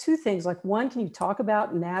I guess two things, like one, can you talk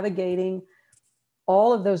about navigating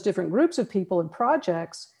all of those different groups of people and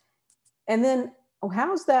projects? And then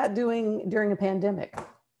how's that doing during a pandemic?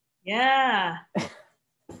 Yeah,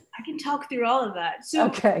 I can talk through all of that. So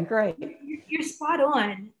okay, great. You're spot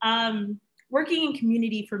on. Working in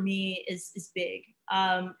community for me is big,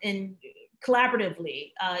 and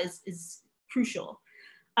collaboratively is crucial.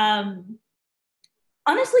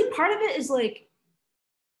 Honestly, part of it is like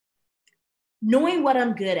knowing what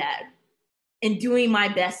I'm good at and doing my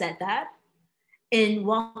best at that, and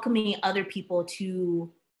welcoming other people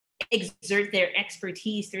to exert their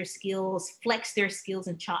expertise, their skills, flex their skills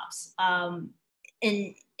and chops, and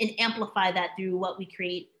amplify that through what we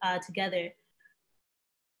create together.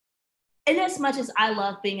 And as much as I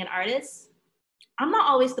love being an artist, I'm not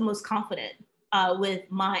always the most confident with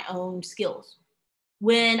my own skills.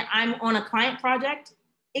 When I'm on a client project,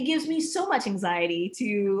 it gives me so much anxiety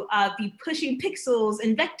to be pushing pixels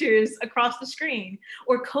and vectors across the screen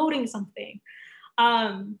or coding something.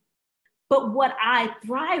 But what I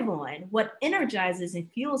thrive on, what energizes and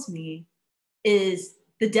fuels me, is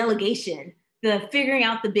the delegation, the figuring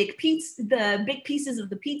out the big pieces of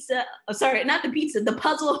the pizza. Oh, sorry, not the pizza, the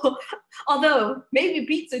puzzle, although maybe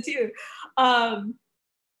pizza too. But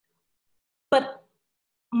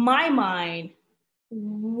my mind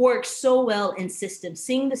works so well in systems,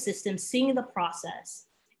 seeing the process,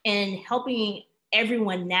 and helping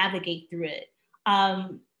everyone navigate through it.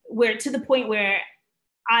 Where to the point where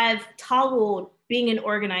I've toggled being an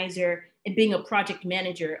organizer and being a project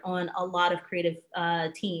manager on a lot of creative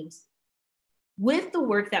teams. With the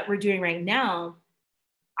work that we're doing right now,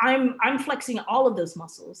 I'm flexing all of those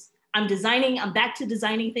muscles. I'm back to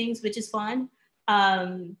designing things, which is fun.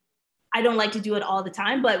 I don't like to do it all the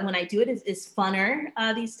time, but when I do it, it's funner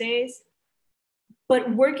these days.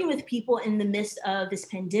 But working with people in the midst of this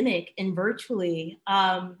pandemic and virtually,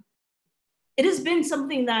 it has been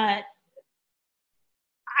something that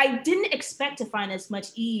I didn't expect to find as much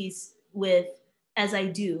ease with as I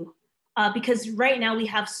do, because right now we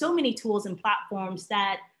have so many tools and platforms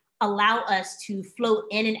that allow us to flow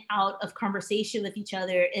in and out of conversation with each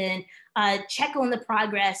other and check on the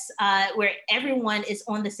progress, where everyone is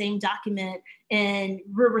on the same document and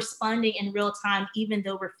we're responding in real time, even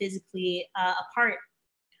though we're physically apart.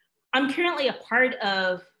 I'm currently a part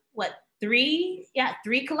of three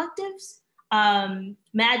collectives,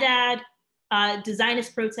 Madad, Design as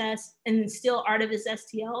Protest, and still Art of His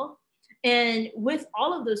STL. And with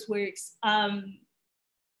all of those works,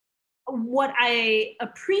 what I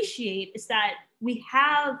appreciate is that we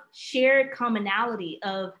have shared commonality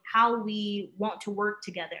of how we want to work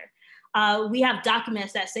together. We have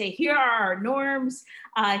documents that say, here are our norms,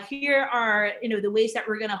 here are the ways that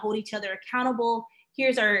we're gonna hold each other accountable,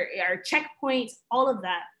 here's our checkpoints, all of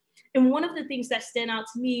that. And one of the things that stand out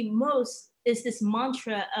to me most is this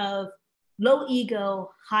mantra of low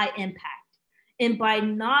ego, high impact. And by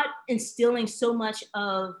not instilling so much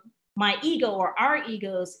of my ego or our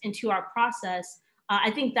egos into our process, I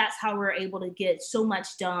think that's how we're able to get so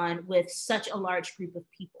much done with such a large group of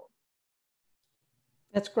people.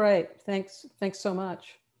 That's great. Thanks so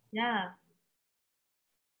much. Yeah.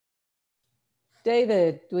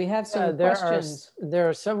 David, do we have some questions? There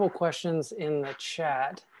are several questions in the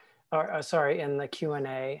chat, or sorry, in the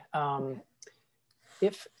Q&A.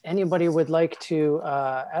 If anybody would like to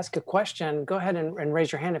ask a question, go ahead and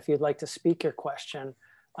raise your hand if you'd like to speak your question.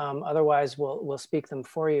 Otherwise, we'll speak them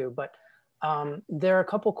for you. But there are a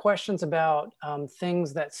couple questions about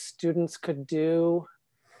things that students could do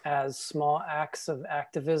as small acts of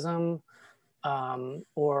activism,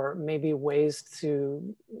 or maybe ways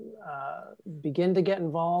to begin to get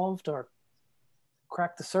involved or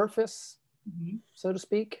crack the surface, so to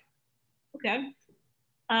speak. Okay.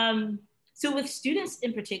 So with students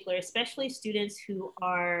in particular, especially students who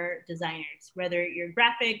are designers, whether you're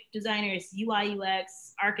graphic designers, UI,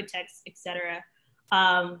 UX, architects, etc.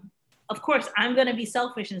 Of course, I'm going to be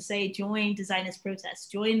selfish and say, join Designers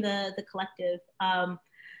Protest, join the collective.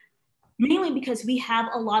 Mainly because we have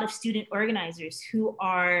a lot of student organizers who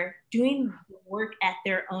are doing work at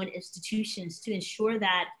their own institutions to ensure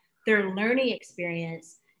that their learning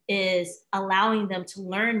experience is allowing them to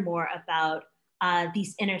learn more about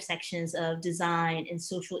these intersections of design and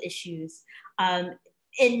social issues.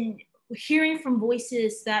 And hearing from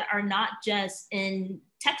voices that are not just in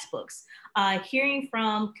textbooks, hearing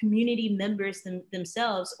from community members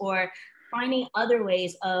themselves, or finding other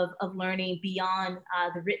ways of learning beyond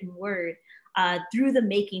the written word, through the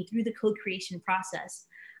making, through the co-creation process.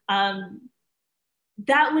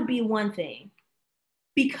 That would be one thing.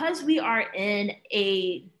 Because we are in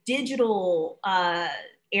a digital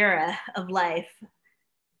era of life,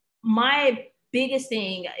 my biggest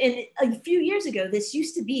thing, and a few years ago, this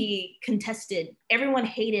used to be contested. Everyone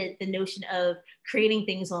hated the notion of creating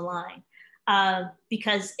things online.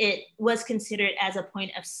 Because it was considered as a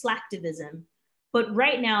point of slacktivism. But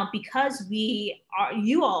right now, because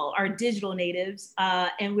you all are digital natives,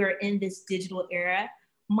 and we're in this digital era,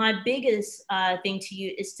 my biggest thing to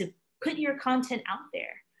you is to put your content out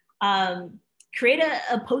there. Create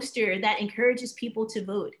a poster that encourages people to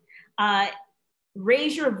vote.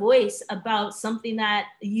 Raise your voice about something that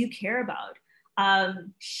you care about.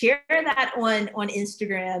 Share that on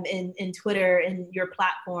Instagram and Twitter and your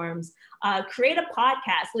platforms. Create a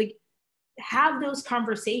podcast, like have those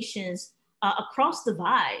conversations across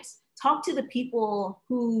divides. Talk to the people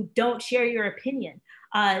who don't share your opinion.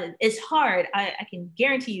 It's hard. I can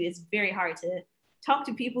guarantee you it's very hard to talk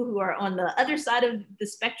to people who are on the other side of the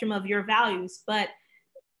spectrum of your values, but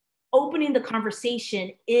opening the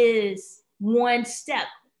conversation is one step.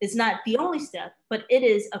 It's not the only step, but it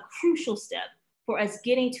is a crucial step for us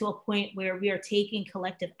getting to a point where we are taking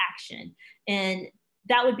collective action. And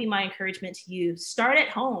that would be my encouragement to you. Start at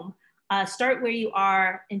home, start where you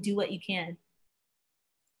are, and do what you can.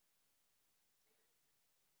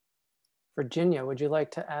 Virginia, would you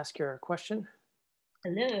like to ask your question?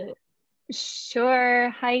 Hello. Sure.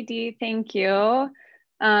 Hi, Dee. Thank you.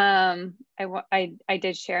 I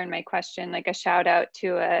did share in my question, like a shout out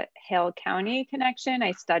to a Hale County connection.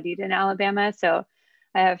 I studied in Alabama, so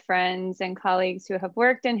I have friends and colleagues who have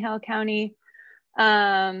worked in Hale County.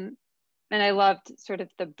 And I loved sort of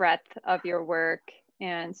the breadth of your work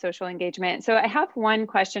and social engagement. So I have one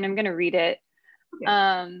question, I'm gonna read it.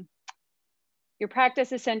 Okay. Your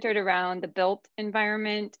practice is centered around the built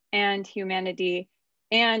environment and humanity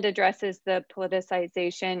and addresses the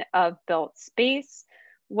politicization of built space.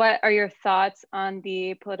 What are your thoughts on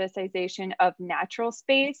the politicization of natural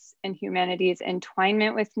space and humanity's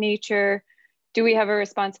entwinement with nature? Do we have a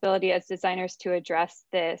responsibility as designers to address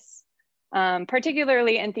this,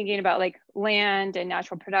 particularly in thinking about like land and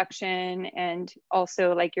natural production, and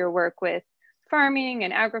also like your work with farming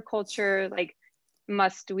and agriculture? Like,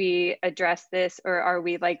 must we address this, or are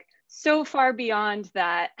we like so far beyond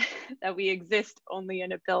that that we exist only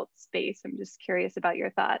in a built space? I'm just curious about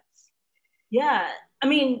your thoughts. Yeah, I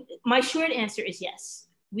mean, my short answer is yes.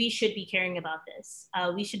 We should be caring about this.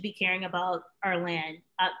 We should be caring about our land.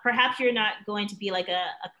 Perhaps you're not going to be like a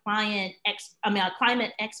climate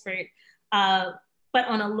expert, but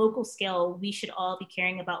on a local scale, we should all be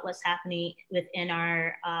caring about what's happening within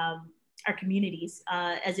our communities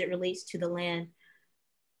as it relates to the land.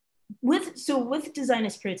 With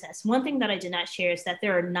Designers Protest, one thing that I did not share is that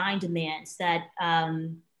there are 9 demands that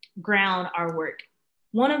ground our work.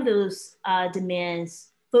 One of those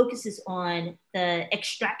demands focuses on the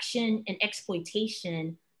extraction and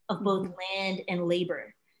exploitation of both land and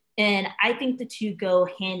labor. And I think the two go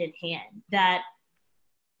hand in hand, that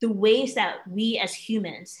the ways that we as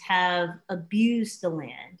humans have abused the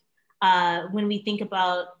land, when we think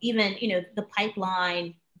about even, the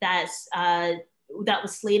pipeline that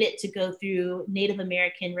was slated to go through Native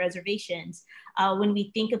American reservations, when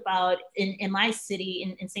we think about in my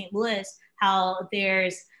city, in St. Louis, how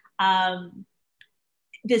there's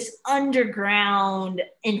this underground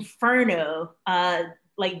inferno,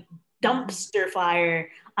 like dumpster fire,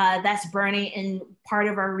 that's burning in part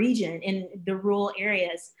of our region, in the rural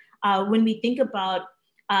areas. When we think about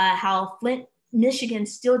how Flint, Michigan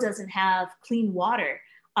still doesn't have clean water,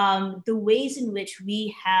 the ways in which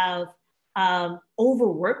we have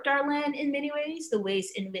overworked our land in many ways, the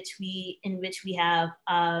ways in which we have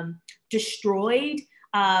destroyed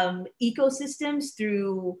ecosystems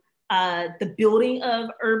through the building of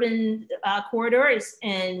urban corridors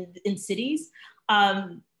and in cities.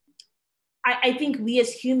 I think we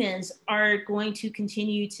as humans are going to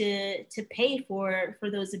continue to pay for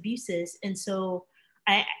those abuses. And so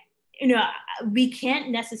we can't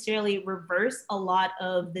necessarily reverse a lot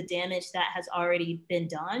of the damage that has already been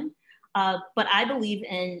done. But I believe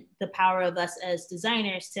in the power of us as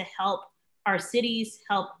designers to help our cities,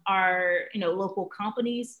 help our local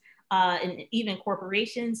companies, and even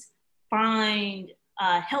corporations find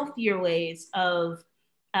healthier ways of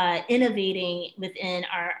innovating within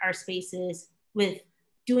our spaces, with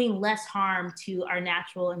doing less harm to our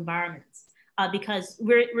natural environments, because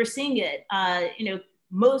we're seeing it.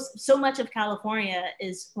 So much of California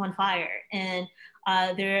is on fire, and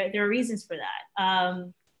there are reasons for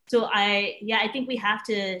that. So I think we have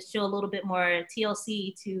to show a little bit more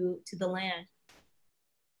TLC to the land.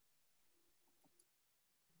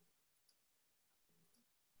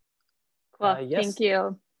 Well, yes. Thank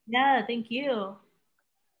you. Yeah, thank you.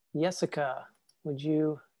 Jessica, would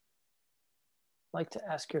you like to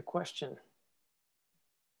ask your question?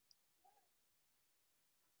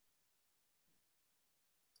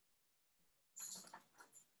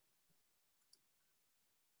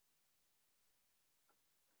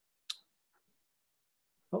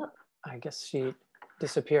 Oh, I guess she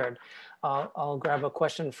disappeared. I'll grab a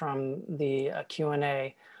question from the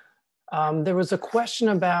Q&A. There was a question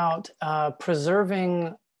about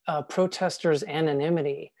preserving protesters'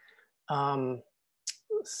 anonymity. Let's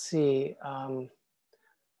see.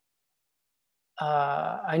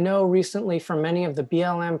 I know recently for many of the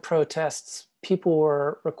BLM protests, people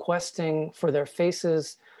were requesting for their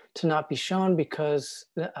faces to not be shown because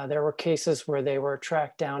there were cases where they were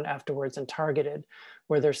tracked down afterwards and targeted.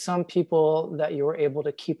 Were there some people that you were able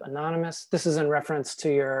to keep anonymous? This is in reference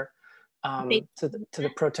to your to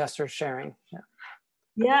the protesters sharing.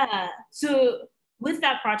 Yeah. So with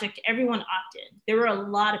that project, everyone opted. There were a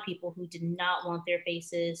lot of people who did not want their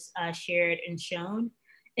faces shared and shown.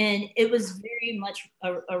 And it was very much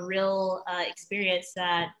a real experience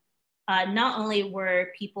that not only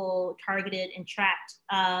were people targeted and tracked,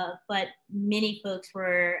 but many folks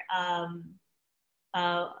were, I'm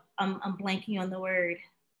blanking on the word,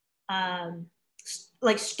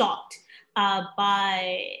 like stalked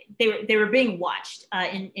they were being watched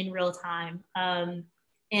in real time.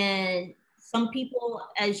 And some people,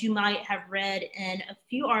 as you might have read in a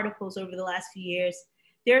few articles over the last few years,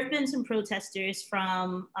 there have been some protesters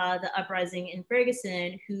from the uprising in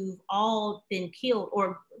Ferguson who've all been killed,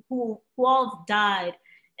 or who all died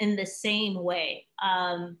in the same way.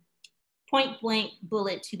 Point blank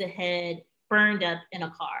bullet to the head, burned up in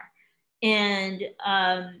a car. And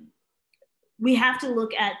we have to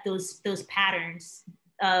look at those patterns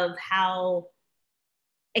of how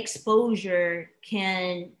exposure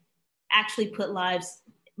can actually put lives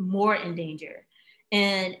more in danger.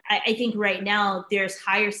 And I think right now there's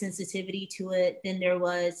higher sensitivity to it than there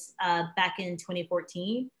was back in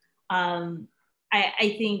 2014.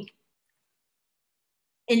 I think,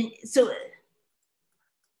 and so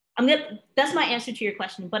that's my answer to your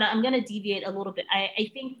question, but I'm gonna deviate a little bit. I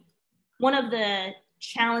think one of the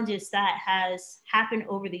challenges that has happened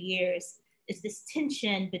over the years is this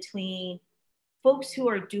tension between folks who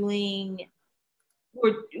are doing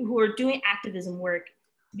activism work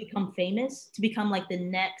to become famous, to become like the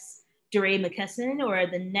next DeRay McKesson or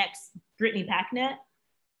the next Brittany Packnett,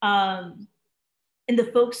 and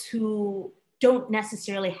the folks who don't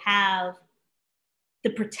necessarily have the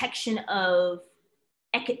protection of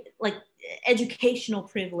educational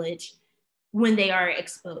privilege when they are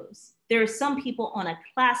exposed. There are some people on a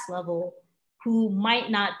class level who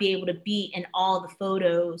might not be able to be in all the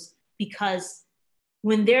photos because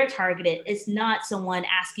when they're targeted, it's not someone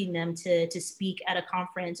asking them to speak at a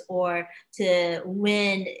conference or to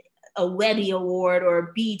win a Webby Award or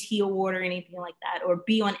a BET Award or anything like that, or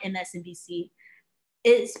be on MSNBC.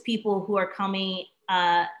 It's people who are coming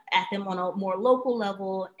at them on a more local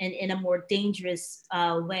level and in a more dangerous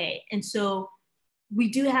way. And so we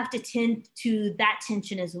do have to tend to that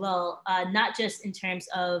tension as well, not just in terms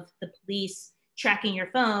of the police tracking your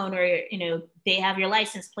phone, or they have your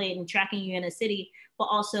license plate and tracking you in a city, but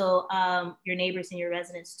also your neighbors and your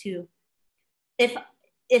residents too.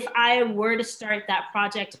 If I were to start that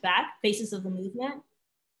project back, Faces of the Movement,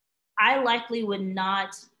 I likely would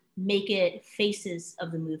not make it Faces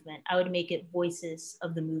of the Movement. I would make it Voices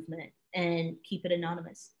of the Movement and keep it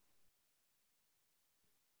anonymous.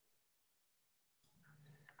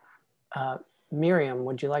 Miriam,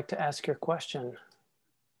 would you like to ask your question?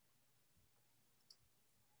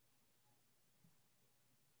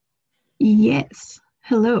 Yes.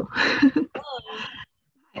 Hello.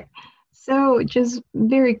 So just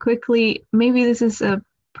very quickly, maybe this is a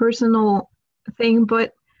personal thing,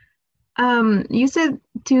 but you said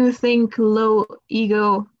to think low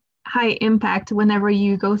ego, high impact whenever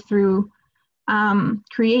you go through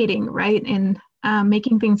creating, right? And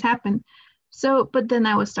making things happen. So, but then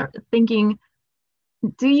I was started thinking,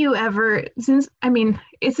 do you ever, it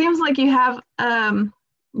seems like you have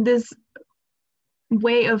this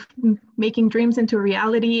way of making dreams into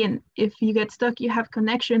reality, and if you get stuck, you have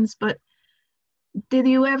connections, but did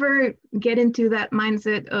you ever get into that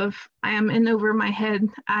mindset of I am in over my head,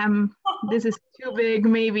 this is too big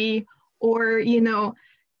maybe, or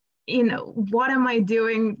what am I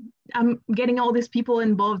doing, I'm getting all these people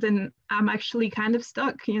involved and I'm actually kind of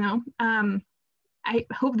stuck. I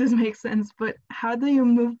hope this makes sense, but how do you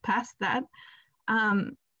move past that?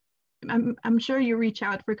 I'm sure you reach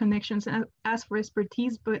out for connections and ask for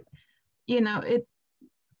expertise, but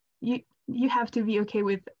you have to be okay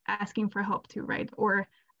with asking for help too, right? Or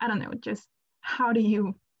I don't know, just how do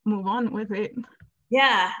you move on with it?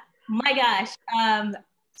 Yeah, my gosh.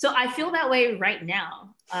 So I feel that way right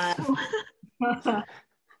now.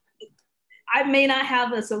 I may not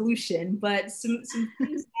have a solution, but some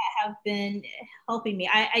things that have been helping me.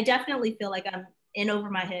 I definitely feel like I'm in over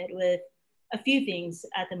my head with a few things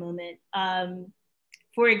at the moment.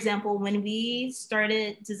 For example, when we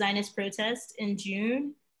started Designers Protest in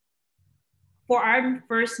June, for our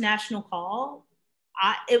first national call,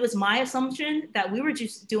 it was my assumption that we were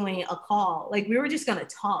just doing a call, like we were just gonna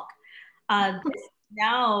talk. This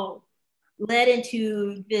now led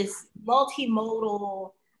into this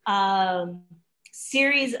multimodal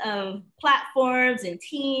series of platforms and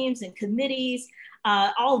teams and committees,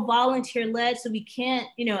 all volunteer led. So we can't,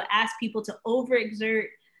 ask people to overexert.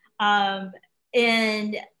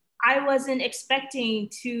 And I wasn't expecting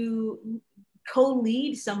to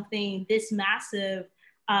co-lead something this massive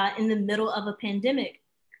in the middle of a pandemic.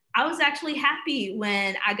 I was actually happy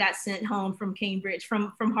when I got sent home from Cambridge,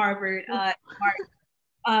 from Harvard,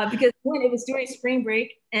 because when it was during spring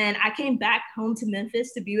break and I came back home to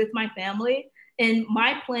Memphis to be with my family. And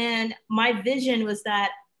my plan, my vision was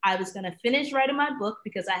that I was gonna finish writing my book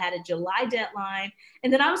because I had a July deadline.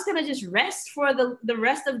 And then I was gonna just rest for the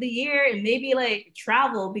rest of the year and maybe like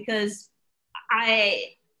travel, because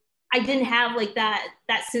I didn't have like that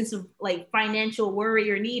sense of like financial worry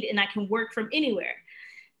or need, and I can work from anywhere.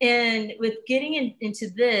 And with getting into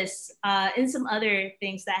this and some other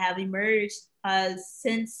things that have emerged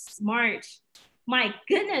since March, my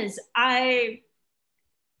goodness, I'm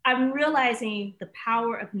realizing the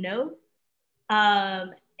power of no.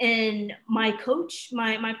 And my coach,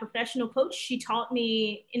 my professional coach, she taught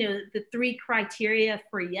me, the 3 criteria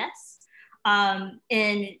for yes.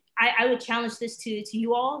 And I would challenge this to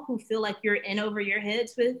you all who feel like you're in over your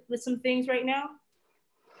heads with some things right now,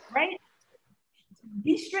 right?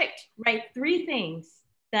 Be strict, right? 3 things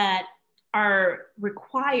that are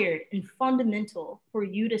required and fundamental for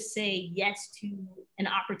you to say yes to an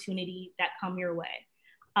opportunity that come your way.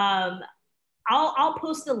 I'll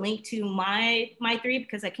post a link to my 3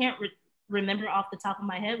 because I can't remember off the top of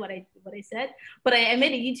my head what I said, but I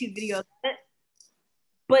made a YouTube video about it.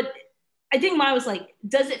 But I think mine was like,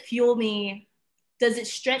 does it fuel me? Does it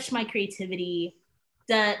stretch my creativity?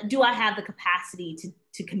 Do I have the capacity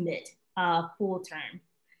to commit full term?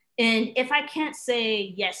 And if I can't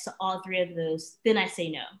say yes to all 3 of those, then I say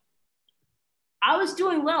no. I was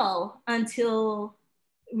doing well until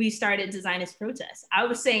we started Designers Protest. I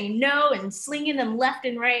was saying no and slinging them left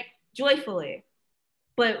and right joyfully.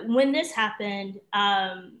 But when this happened,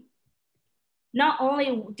 not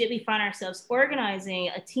only did we find ourselves organizing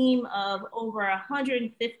a team of over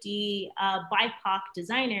 150 BIPOC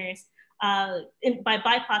designers, and by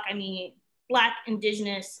BIPOC, I mean Black,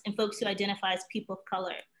 Indigenous, and folks who identify as people of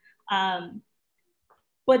color.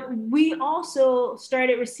 But we also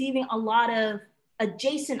started receiving a lot of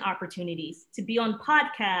adjacent opportunities to be on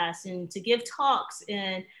podcasts and to give talks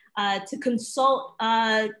and to consult,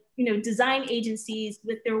 design agencies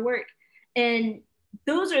with their work. And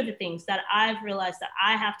those are the things that I've realized that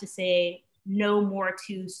I have to say no more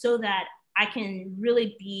to, so that I can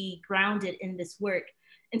really be grounded in this work.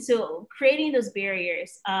 And so creating those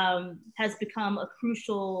barriers has become a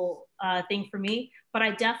crucial thing for me, but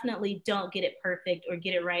I definitely don't get it perfect or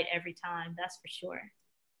get it right every time, that's for sure.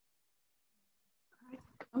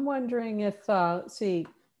 I'm wondering if,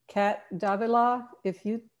 Kat Davila, if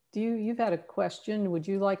you've had a question, would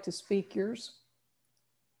you like to speak yours?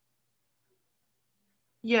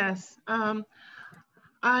 Yes, I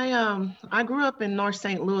grew up in North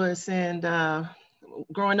St. Louis, and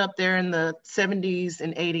growing up there in the 70s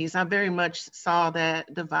and 80s, I very much saw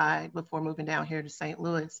that divide before moving down here to St.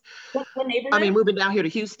 Louis. What neighborhood? I mean, moving down here to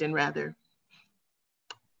Houston, rather.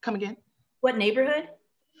 Come again? What neighborhood?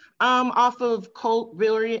 Off of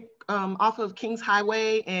off of Kings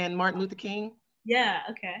Highway and Martin Luther King. Yeah,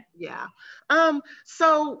 okay. Yeah.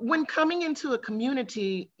 So when coming into a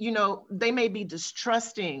community, they may be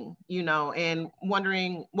distrusting, and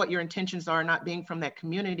wondering what your intentions are, not being from that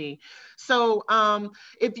community. So and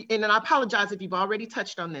I apologize if you've already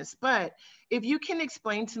touched on this, but if you can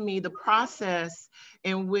explain to me the process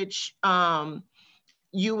in which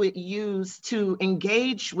you would use to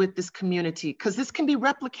engage with this community, because this can be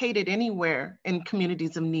replicated anywhere in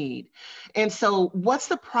communities of need. And so what's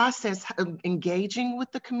the process of engaging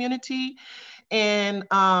with the community and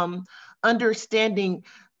understanding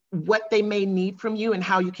what they may need from you and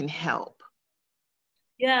how you can help?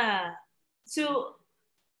 Yeah, so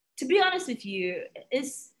to be honest with you,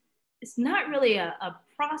 it's not really a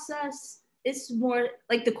process. It's more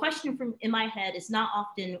like the question from in my head is not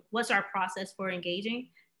often what's our process for engaging,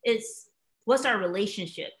 it's what's our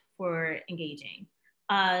relationship for engaging.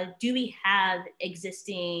 Do we have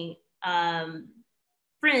existing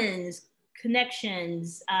friends,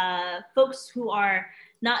 connections, folks who are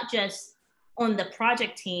not just on the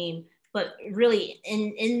project team, but really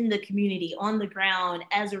in the community, on the ground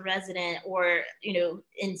as a resident, or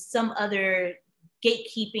in some other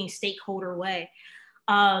gatekeeping stakeholder way.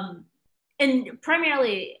 And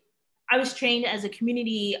primarily, I was trained as a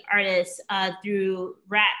community artist through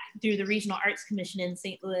RAC, through the Regional Arts Commission in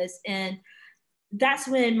St. Louis. And that's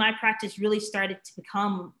when my practice really started to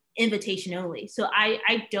become invitation only. So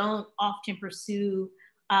I don't often pursue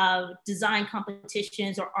design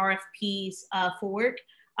competitions or RFPs for work,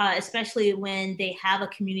 especially when they have a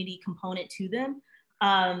community component to them.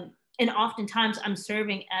 And oftentimes I'm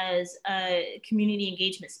serving as a community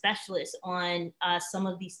engagement specialist on some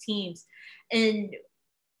of these teams. And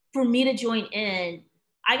for me to join in,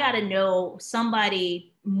 I got to know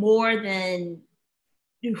somebody more than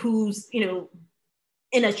who's, in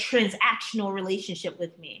a transactional relationship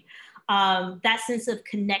with me. That sense of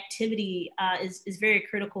connectivity is very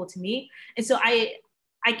critical to me. And so I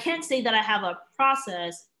can't say that I have a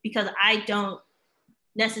process, because I don't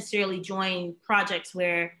necessarily join projects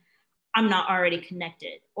where I'm not already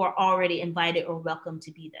connected or already invited or welcome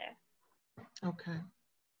to be there. Okay.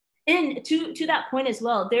 And to that point as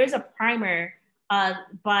well, there's a primer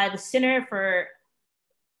by the Center for,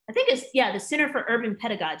 the Center for Urban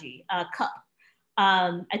Pedagogy, CUP.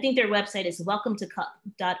 I think their website is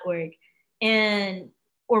welcometocup.org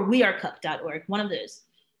or wearecup.org, one of those.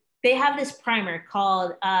 They have this primer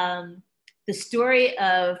called The Story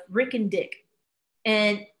of Rick and Dick.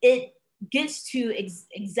 And it gets to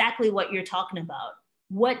exactly what you're talking about.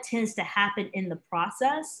 What tends to happen in the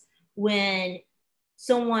process when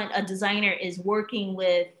a designer is working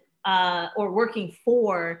with or working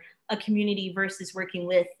for a community versus working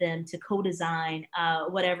with them to co-design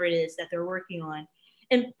whatever it is that they're working on.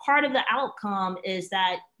 And part of the outcome is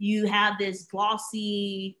that you have this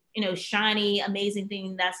glossy, shiny, amazing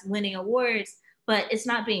thing that's winning awards, but it's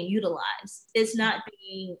not being utilized. It's not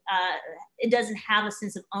being, it doesn't have a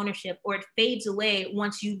sense of ownership, or it fades away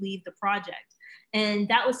once you leave the project. And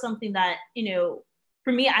that was something that,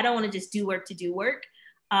 for me, I don't want to just do work to do work.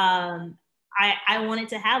 I wanted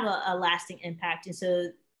to have a lasting impact. And so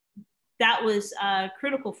that was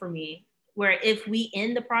critical for me, where if we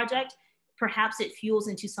end the project, perhaps it fuels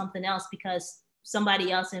into something else because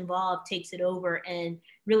somebody else involved takes it over and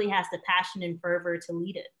really has the passion and fervor to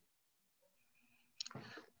lead it.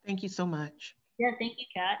 Thank you so much. Yeah, thank you,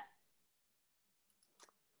 Kat.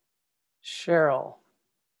 Cheryl,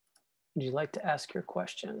 would you like to ask your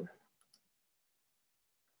question?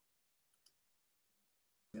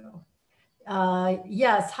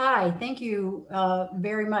 Yes, hi, thank you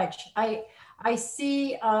very much. I I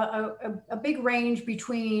see a big range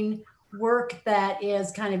between work that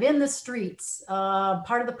is kind of in the streets,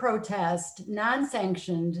 part of the protest,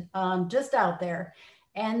 non-sanctioned, just out there.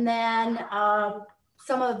 And then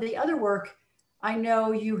some of the other work, I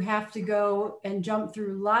know you have to go and jump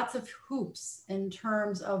through lots of hoops in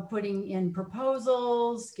terms of putting in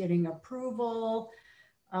proposals, getting approval,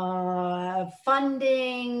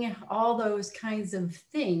 funding, all those kinds of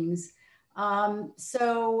things.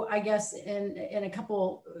 So I guess in a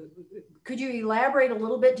couple, could you elaborate a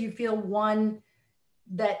little bit? Do you feel one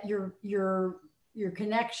that your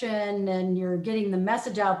connection and you're getting the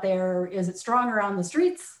message out there, is it stronger on the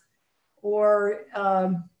streets, or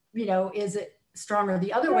you know, is it stronger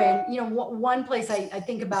the other way? And, you know, one place I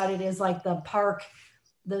think about it is like the park,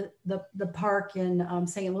 the park in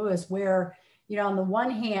St. Louis, where, you know, on the one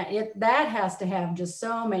hand, that has to have just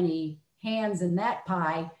so many hands in that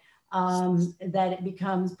pie, that it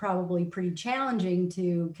becomes probably pretty challenging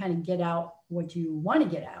to kind of get out what you want to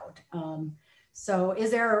get out. So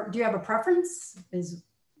do you have a preference?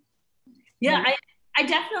 Yeah, I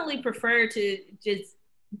definitely prefer to just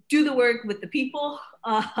do the work with the people,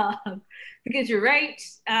 because you're right.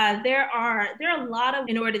 There are a lot of,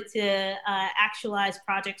 in order to actualize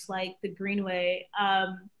projects like the Greenway,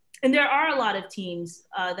 and there are a lot of teams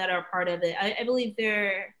that are part of it. I believe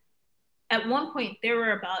at one point there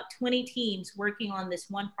were about 20 teams working on this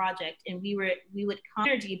one project, and we would come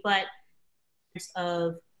energy, but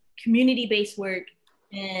of community-based work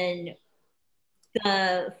and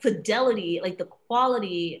the fidelity, like the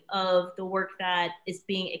quality of the work that is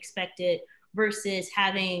being expected versus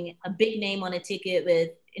having a big name on a ticket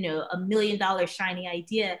with, you know, $1 million shiny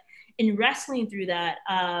idea, and wrestling through that.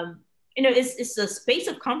 You know, it's a space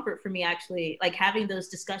of comfort for me, actually, like having those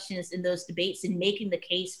discussions and those debates and making the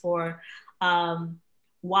case for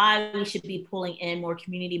why we should be pulling in more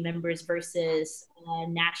community members versus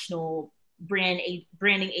national branding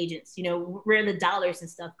agents, you know, where the dollars and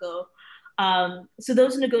stuff go. So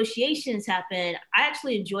those negotiations happen. I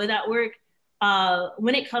actually enjoy that work.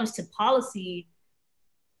 When it comes to policy,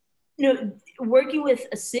 you know, working with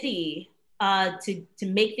a city to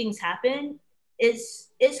make things happen is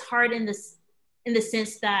hard in the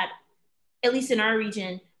sense that, at least in our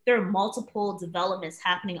region, there are multiple developments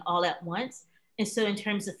happening all at once. And so in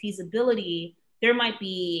terms of feasibility, there might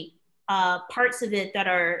be parts of it that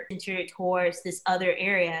are centered towards this other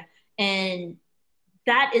area. And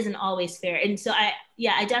that isn't always fair. And so I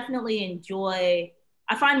definitely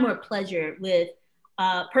I find more pleasure with,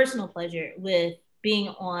 personal pleasure with being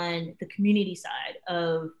on the community side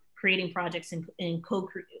of creating projects and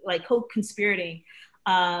co-conspirating,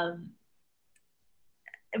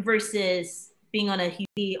 versus being on a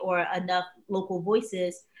huge or enough local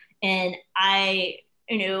voices. And I,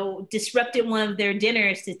 you know, disrupted one of their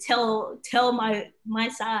dinners to tell my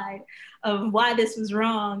side of why this was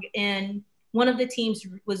wrong. And one of the teams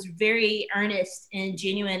was very earnest and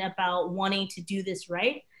genuine about wanting to do this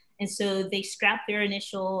right. And so they scrapped their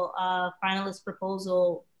initial finalist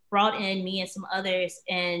proposal, brought in me and some others.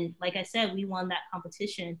 And like I said, we won that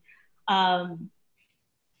competition. So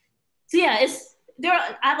yeah, I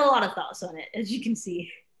have a lot of thoughts on it, as you can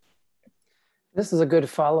see. This is a good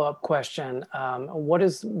follow-up question. What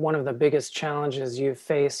is one of the biggest challenges you've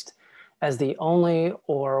faced as the only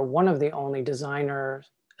or one of the only design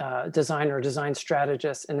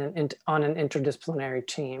strategists on an interdisciplinary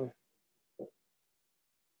team?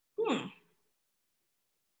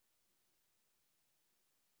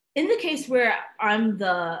 In the case where I'm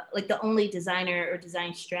the only designer or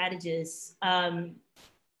design strategist,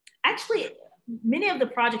 actually, many of the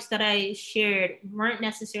projects that I shared weren't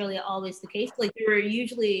necessarily always the case. Like, there were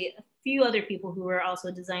usually a few other people who were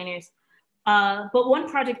also designers. But one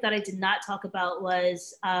project that I did not talk about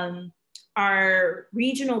was our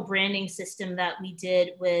regional branding system that we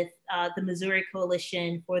did with the Missouri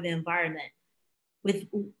Coalition for the Environment, with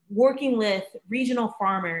working with regional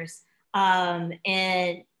farmers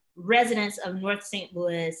and residents of North St.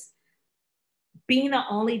 Louis. Being the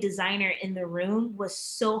only designer in the room was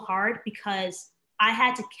so hard because I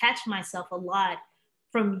had to catch myself a lot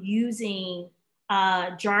from using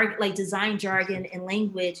design jargon and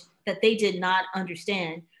language that they did not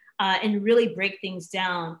understand, and really break things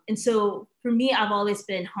down. And so for me, I've always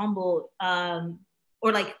been humbled,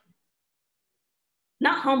 or like,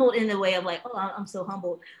 not humbled in the way of like, oh, I'm so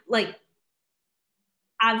humbled. Like,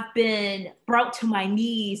 I've been brought to my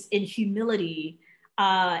knees in humility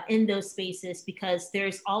in those spaces, because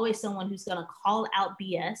there's always someone who's gonna call out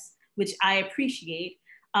BS, which I appreciate.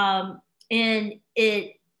 And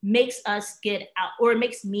it makes us get out, or it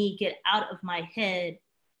makes me get out of my head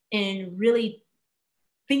and really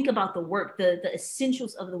think about the work, the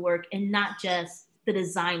essentials of the work, and not just the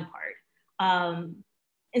design part.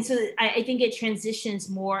 And so I think it transitions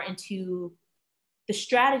more into the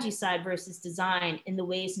strategy side versus design in the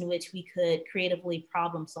ways in which we could creatively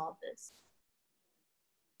problem solve this.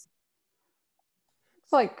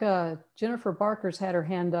 Looks like Jennifer Barker's had her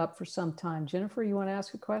hand up for some time. Jennifer, you want to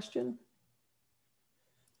ask a question?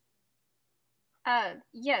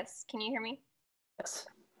 Yes, can you hear me? Yes.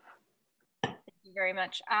 Thank you very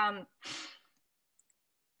much.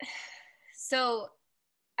 So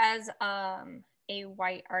as a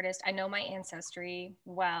white artist, I know my ancestry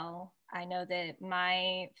well. I know that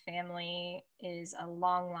my family is a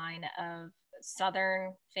long line of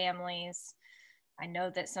Southern families. I know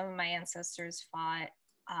that some of my ancestors fought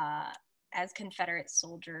as Confederate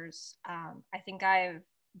soldiers. I think I've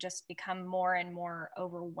just become more and more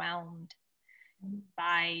overwhelmed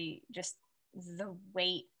by just the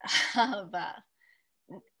weight of,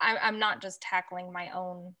 I'm not just tackling my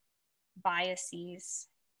own biases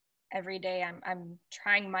every day. I'm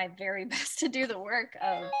trying my very best to do the work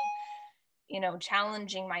of, you know,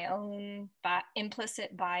 challenging my own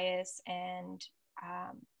implicit bias and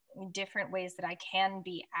different ways that I can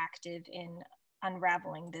be active in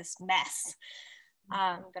unraveling this mess.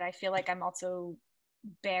 But I feel like I'm also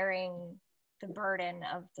bearing the burden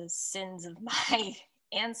of the sins of my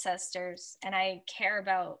ancestors, and I care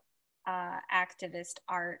about activist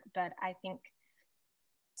art, but I think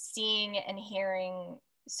seeing and hearing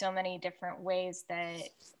so many different ways that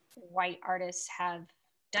white artists have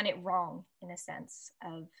done it wrong, in a sense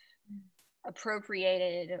of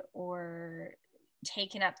appropriated or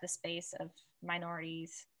taken up the space of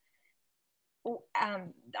minorities.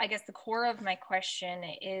 I guess the core of my question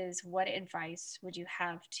is, what advice would you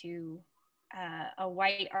have to a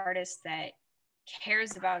white artist that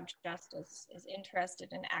cares about justice, is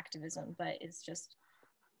interested in activism, but is just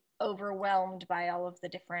overwhelmed by all of the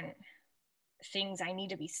different things I need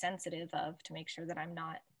to be sensitive of to make sure that I'm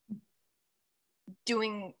not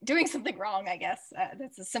doing something wrong, I guess.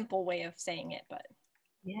 That's a simple way of saying it, but.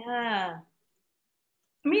 Yeah.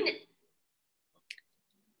 I mean,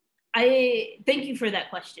 I thank you for that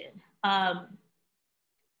question. I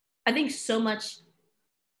think so much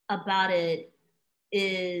about it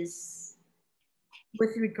is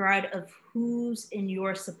with regard of who's in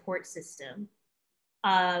your support system.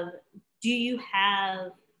 Do you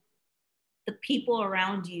have the people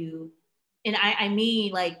around you? And I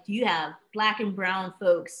mean, like, do you have Black and brown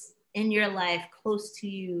folks in your life close to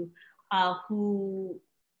you who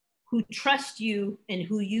trust you and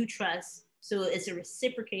who you trust? So it's a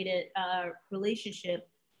reciprocated relationship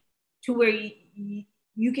to where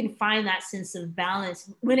you can find that sense of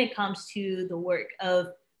balance when it comes to the work of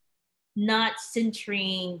not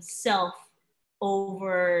centering self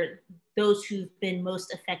over those who've been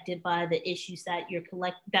most affected by the issues that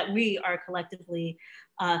we are collectively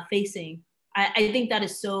facing. I think that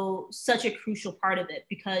is such a crucial part of it,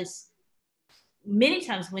 because many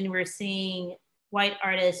times when we're seeing white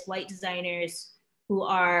artists, white designers who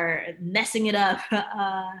are messing it up,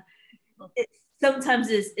 it sometimes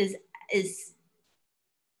is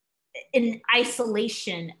in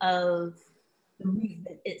isolation of the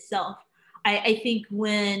movement itself. I think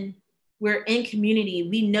when we're in community,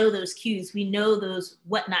 we know those cues, we know those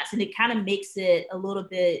whatnots, and it kind of makes it a little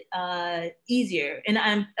bit easier. And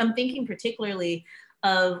I'm thinking particularly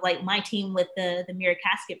of like my team with the Mirror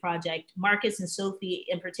Casket Project, Marcus and Sophie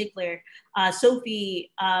in particular.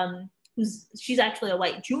 Sophie, she's actually a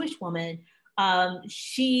white Jewish woman.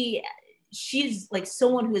 She's like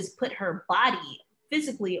someone who has put her body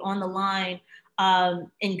physically on the line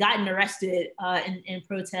and gotten arrested in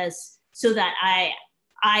protests so that I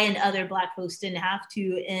and other Black folks didn't have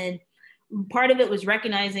to. And part of it was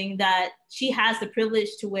recognizing that she has the privilege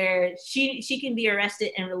to where she can be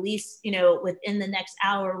arrested and released, you know, within the next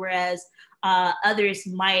hour, whereas others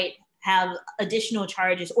might have additional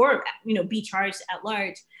charges or, you know, be charged at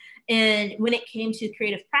large. And when it came to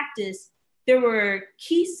creative practice, there were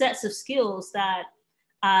key sets of skills that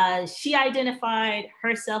she identified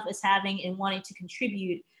herself as having and wanting to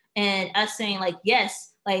contribute, and us saying like, yes,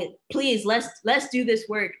 like, please, let's do this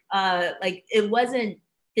work. Like, it wasn't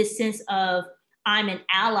this sense of I'm an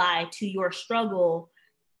ally to your struggle.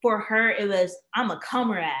 For her, it was, I'm a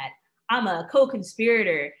comrade, I'm a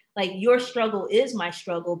co-conspirator. Like, your struggle is my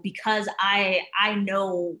struggle, because I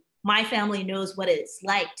know my family knows what it's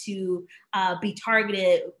like to be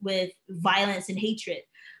targeted with violence and hatred.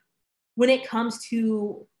 When it comes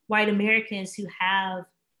to white Americans who have,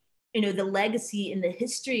 you know, the legacy and the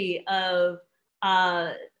history of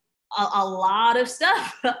a lot of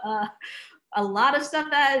stuff a lot of stuff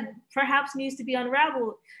that perhaps needs to be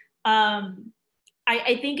unraveled.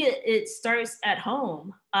 I think it starts at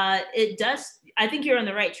home. It does. I think you're on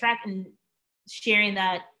the right track in sharing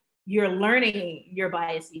that you're learning your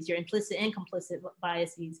biases, your implicit and complicit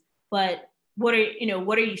biases. But what are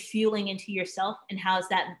you fueling into yourself, and how is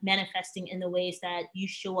that manifesting in the ways that you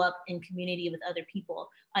show up in community with other people,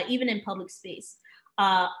 even in public space?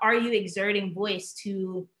 Are you exerting voice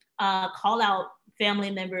to call out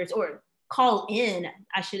family members, or call in,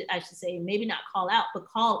 I should say, maybe not call out, but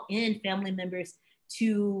call in family members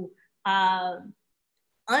to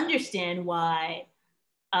understand why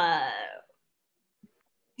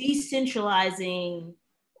decentralizing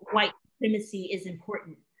white supremacy is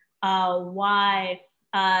important, why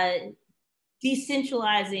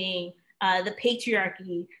decentralizing the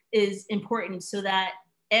patriarchy is important, so that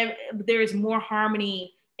there is more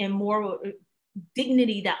harmony and more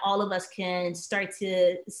dignity that all of us can start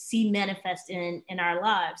to see manifest in our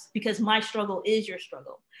lives, because my struggle is your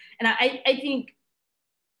struggle. And I think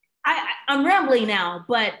I'm rambling now,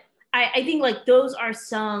 but I think like those are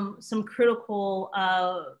some critical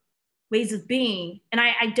ways of being. And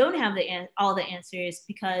I don't have all the answers,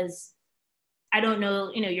 because I don't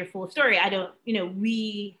know, your full story. I don't,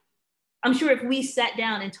 I'm sure if we sat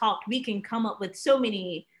down and talked, we can come up with so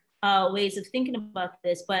many ways of thinking about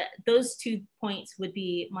this, but those 2 points would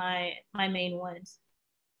be my main ones.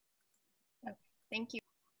 Thank you.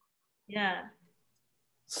 Yeah.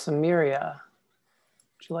 Samiria,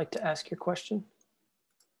 would you like to ask your question?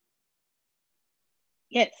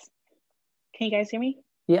 Yes. Can you guys hear me?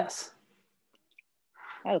 Yes.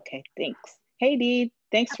 Okay, thanks. Hey, Dee,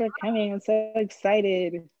 thanks for coming. I'm so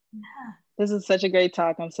excited. Yeah. This is such a great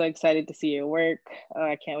talk. I'm so excited to see your work.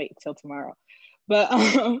 I can't wait until tomorrow. But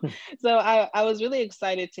so I was really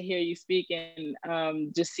excited to hear you speak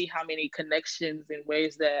and just see how many connections and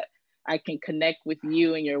ways that I can connect with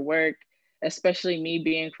you and your work, especially me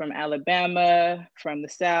being from Alabama, from the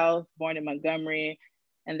South, born in Montgomery,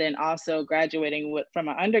 and then also graduating from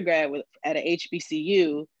an undergrad at a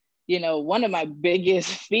HBCU. One of my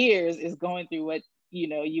biggest fears is going through what,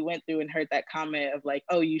 you went through, and heard that comment of like,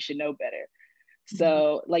 oh, you should know better.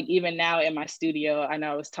 So like, even now in my studio, I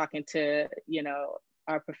know I was talking to,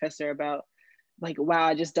 our professor about like, wow,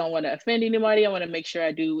 I just don't want to offend anybody. I want to make sure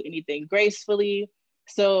I do anything gracefully.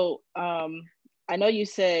 So I know you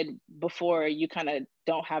said before you kind of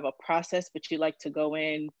don't have a process, but you like to go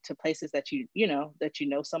in to places that you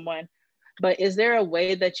know someone. But is there a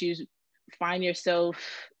way that you find yourself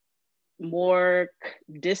more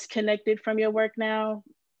disconnected from your work now?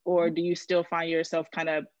 Or do you still find yourself kind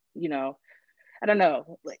of, I don't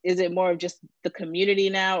know, is it more of just the community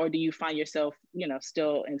now, or do you find yourself,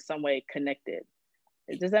 still in some way connected?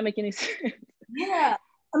 Does that make any sense? Yeah,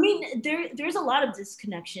 I mean, there's a lot of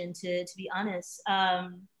disconnection, to be honest.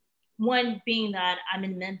 One being that I'm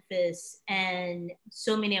in Memphis, and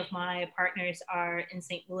so many of my partners are in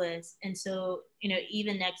St. Louis. And so,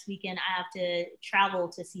 even next weekend, I have to travel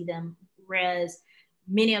to see them, whereas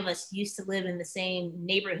many of us used to live in the same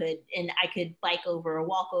neighborhood, and I could bike over or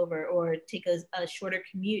walk over or take a shorter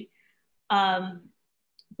commute.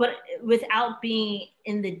 But without being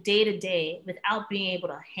in the day-to-day, without being able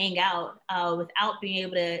to hang out, without being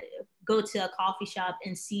able to go to a coffee shop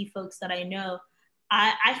and see folks that I know,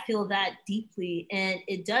 I feel that deeply. And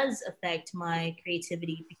it does affect my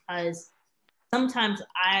creativity, because sometimes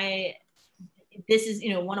this is,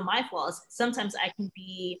 one of my flaws. Sometimes I can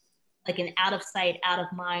be like an out of sight, out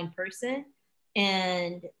of mind person.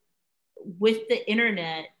 And with the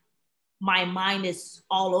internet, my mind is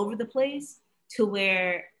all over the place, to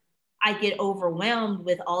where I get overwhelmed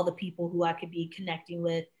with all the people who I could be connecting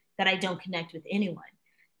with that I don't connect with anyone.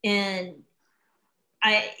 And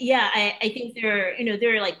I think there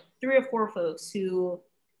are like 3 or 4 folks who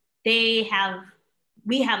we have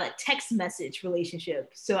a text message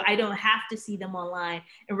relationship. So I don't have to see them online,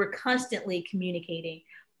 and we're constantly communicating.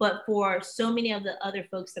 But for so many of the other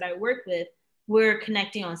folks that I work with, we're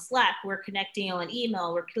connecting on Slack, we're connecting on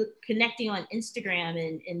email, we're connecting on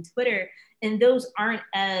Instagram and Twitter, and those aren't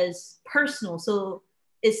as personal. So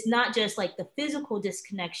it's not just like the physical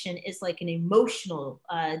disconnection, it's like an emotional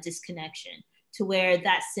disconnection, to where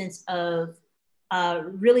that sense of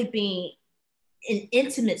really being in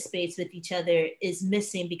intimate space with each other is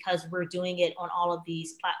missing, because we're doing it on all of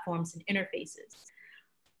these platforms and interfaces.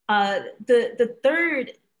 The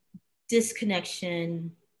third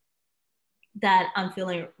disconnection that I'm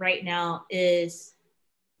feeling right now is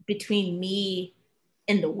between me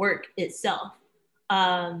and the work itself.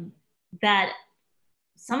 That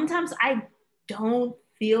sometimes I don't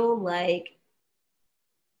feel like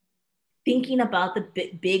thinking about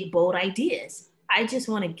the big, bold ideas. I just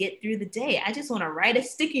want to get through the day. I just want to write a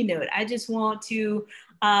sticky note. I just want to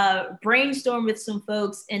brainstorm with some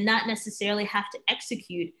folks and not necessarily have to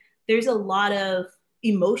execute. There's a lot of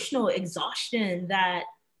emotional exhaustion that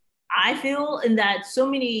I feel, and that so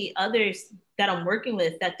many others that I'm working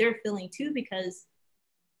with, that they're feeling too, because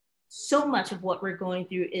so much of what we're going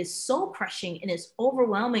through is so crushing and is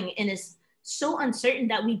overwhelming and is so uncertain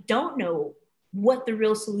that we don't know what the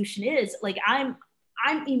real solution is. Like I'm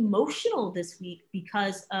emotional this week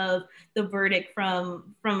because of the verdict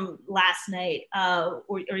from last night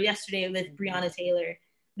or yesterday with Breonna Taylor,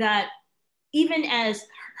 that even as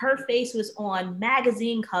her face was on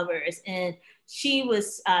magazine covers and she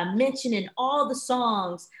was mentioned in all the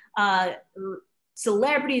songs,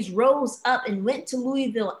 celebrities rose up and went to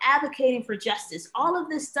Louisville advocating for justice. All of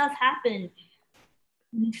this stuff happened.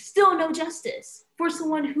 Still no justice for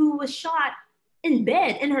someone who was shot in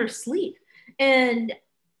bed in her sleep. And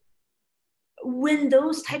when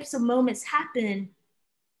those types of moments happen,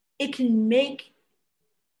 it can make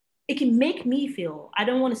me feel, I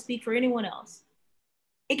don't want to speak for anyone else,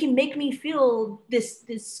 it can make me feel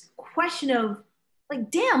this question of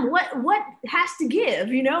like, damn, what has to give,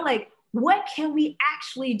 you know, like what can we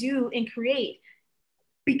actually do and create?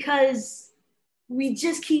 Because we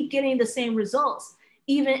just keep getting the same results,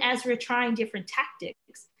 even as we're trying different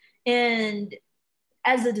tactics. And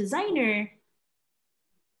as a designer,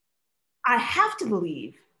 I have to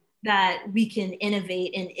believe that we can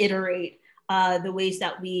innovate and iterate the ways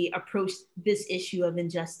that we approach this issue of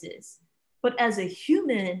injustice. But as a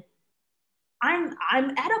human, I'm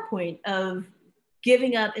at a point of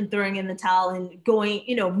giving up and throwing in the towel and going,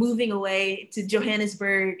 you know, moving away to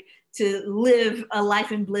Johannesburg to live a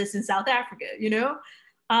life in bliss in South Africa, you know?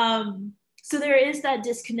 So there is that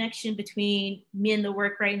disconnection between me and the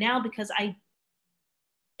work right now, because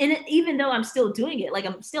even though I'm still doing it, like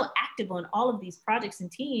I'm still active on all of these projects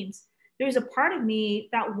and teams, there's a part of me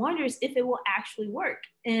that wonders if it will actually work.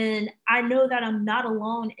 And I know that I'm not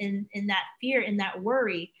alone in that fear and that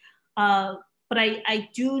worry. But I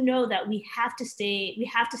do know that we have to stay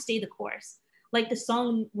the course. Like the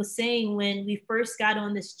song was saying when we first got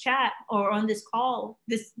on this chat or on this call,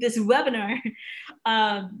 this webinar,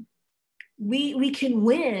 we can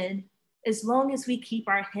win as long as we keep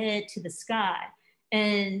our head to the sky.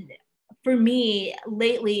 And for me,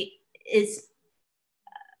 lately, is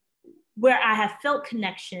where I have felt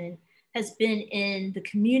connection has been in the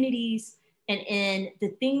communities and in the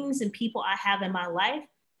things and people I have in my life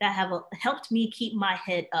that have helped me keep my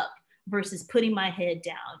head up versus putting my head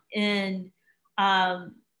down. And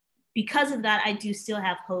because of that, I do still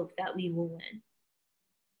have hope that we will win.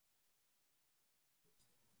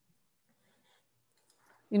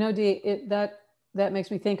 You know, Dee, that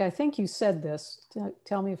makes me think, I think you said this,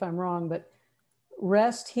 tell me if I'm wrong, but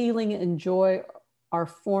rest, healing, and joy are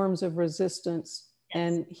forms of resistance, yes.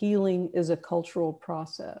 And healing is a cultural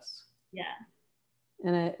process. Yeah.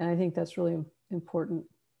 And I think that's really important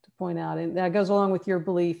to point out. And that goes along with your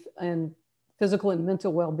belief in physical and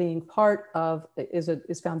mental well-being. Part of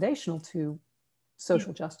is foundational to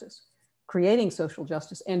social justice, creating social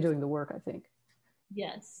justice and doing the work, I think.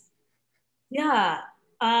 Yes. Yeah.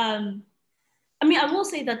 I mean, I will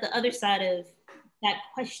say that the other side of that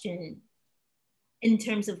question in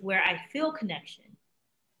terms of where I feel connection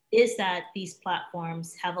is that these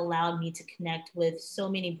platforms have allowed me to connect with so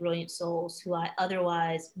many brilliant souls who I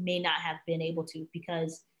otherwise may not have been able to,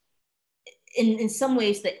 because in some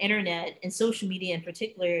ways the internet and social media in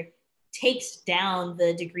particular takes down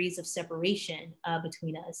the degrees of separation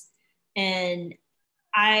between us. And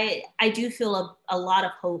I do feel a lot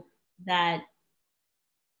of hope that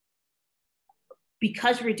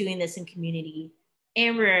because we're doing this in community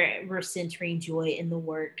and we're centering joy in the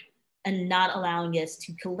work and not allowing us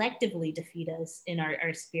to collectively defeat us in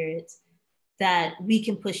our spirits, that we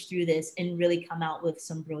can push through this and really come out with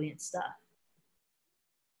some brilliant stuff.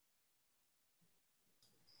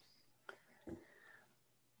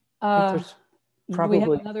 Probably. Do we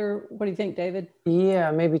have another, what do you think, David?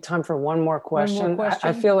 Yeah, maybe time for one more question. One more question?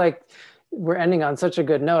 I feel like we're ending on such a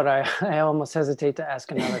good note. I almost hesitate to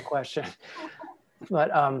ask another question,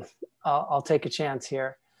 but I'll take a chance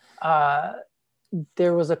here.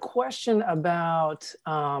 There was a question about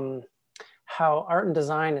how art and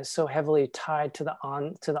design is so heavily tied to the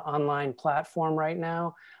online platform right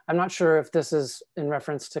now. I'm not sure if this is in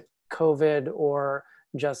reference to COVID or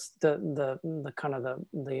just the kind of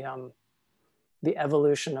the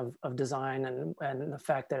evolution of design and the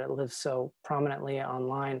fact that it lives so prominently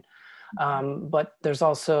online. But there's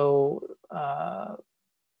also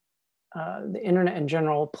the internet in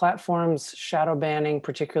general, platforms shadow banning,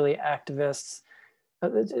 particularly activists.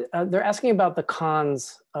 They're asking about the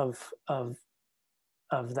cons of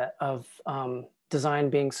design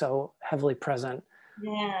being so heavily present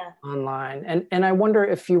online. And I wonder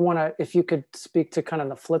if you could speak to kind of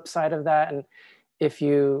the flip side of that, and if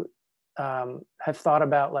you have thought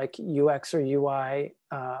about like UX or UI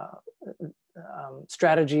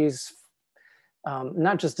strategies,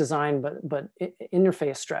 not just design, but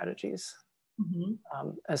interface strategies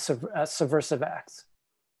as subversive acts.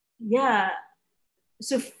 Yeah.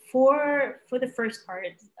 So for the first part,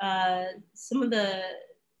 some of the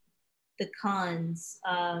cons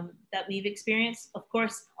that we've experienced, of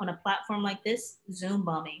course, on a platform like this, Zoom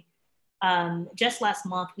bombing. Just last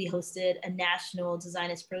month, we hosted a national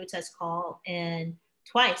designers protest call, and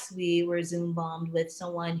twice we were Zoom bombed with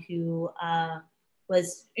someone who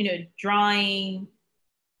was, drawing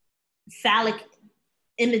phallic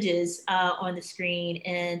images on the screen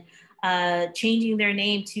and changing their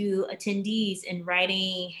name to attendees and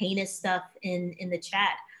writing heinous stuff in the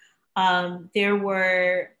chat. There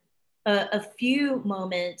were a few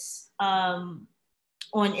moments on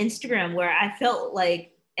Instagram where I felt like,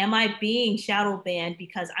 am I being shadow banned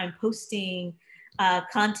because I'm posting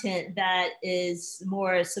content that is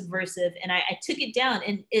more subversive? And I took it down,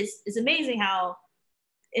 and it's amazing how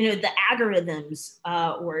the algorithms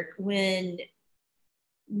work when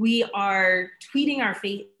we are tweeting our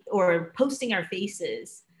face or posting our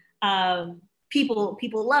faces. People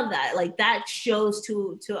love that. Like, that shows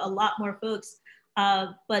to a lot more folks.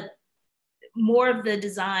 But more of the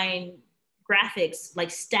design graphics,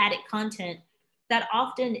 like static content, that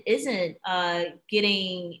often isn't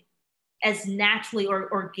getting as naturally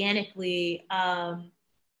or organically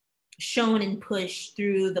shown and pushed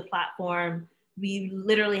through the platform. We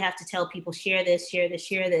literally have to tell people, share this, share this,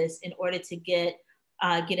 share this, in order to get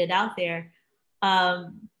it out there.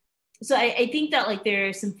 So I think that like there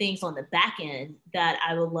are some things on the back end that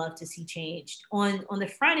I would love to see changed. On the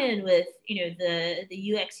front end with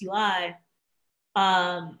the UX UI,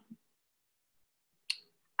 I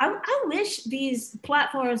wish these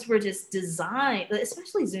platforms were just designed,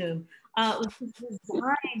 especially Zoom, was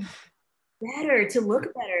designed better to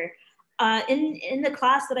look better. In the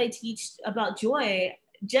class that I teach about joy,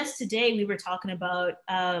 just today we were talking about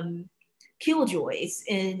killjoys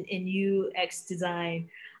in UX design.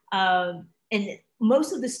 And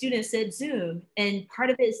most of the students said Zoom. And part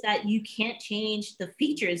of it is that you can't change the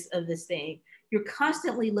features of this thing. You're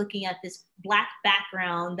constantly looking at this black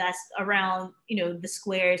background that's around, the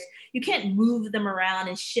squares. You can't move them around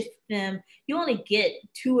and shift them. You only get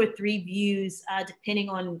 2 or 3 views, depending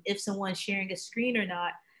on if someone's sharing a screen or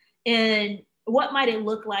not. And what might it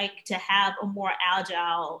look like to have a more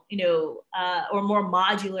agile, or more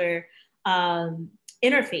modular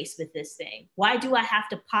interface with this thing? Why do I have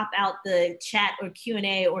to pop out the chat or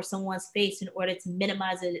Q&A or someone's face in order to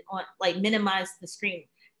minimize it minimize the screen?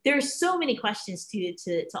 There's so many questions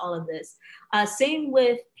to all of this. Same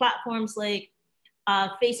with platforms like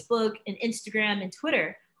Facebook and Instagram and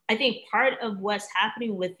Twitter. I think part of what's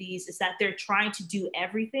happening with these is that they're trying to do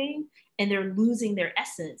everything and they're losing their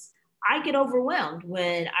essence. I get overwhelmed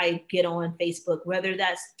when I get on Facebook, whether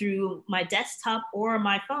that's through my desktop or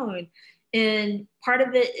my phone. And part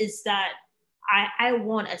of it is that I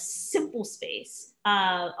want a simple space,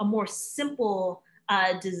 a more simple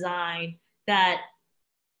design that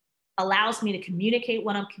allows me to communicate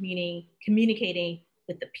what I'm communicating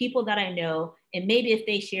with the people that I know. And maybe if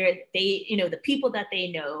they share it, the people that they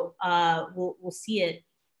know will see it.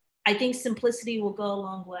 I think simplicity will go a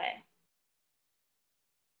long way.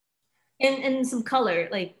 And some color,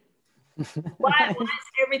 like, why is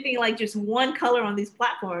everything like just one color on these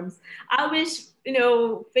platforms? I wish,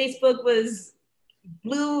 Facebook was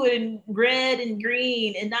blue and red and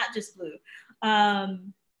green and not just blue.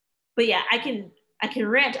 But yeah, I can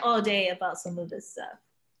rant all day about some of this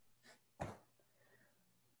stuff.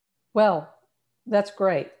 Well, that's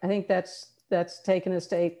great. I think that's taken us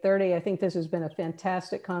to 8:30. I think this has been a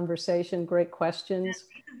fantastic conversation. Great questions. This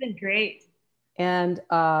has been great. And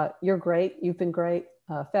you're great. You've been great.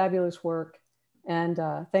 Fabulous work. And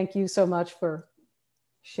thank you so much for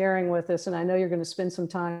sharing with us. And I know you're going to spend some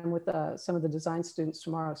time with some of the design students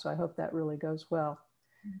tomorrow. So I hope that really goes well.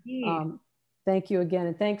 Thank you again.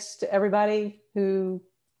 And thanks to everybody who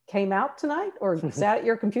came out tonight or sat at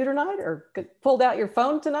your computer night or pulled out your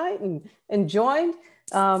phone tonight and joined.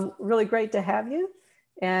 Really great to have you.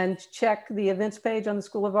 And check the events page on the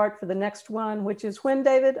School of Art for the next one, which is when,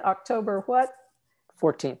 David? October what?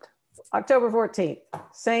 14th. October 14th.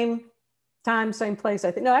 Same time, same place, I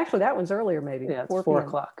think. No, actually, that one's earlier, maybe. Yeah, it's 4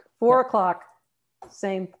 o'clock. 4 o'clock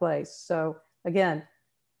same place. So again,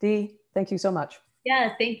 Dee, thank you so much.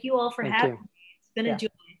 Yeah, thank you all for having me. It's been a joy.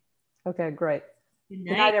 Okay, great. Good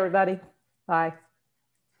Good night, night. everybody. Bye.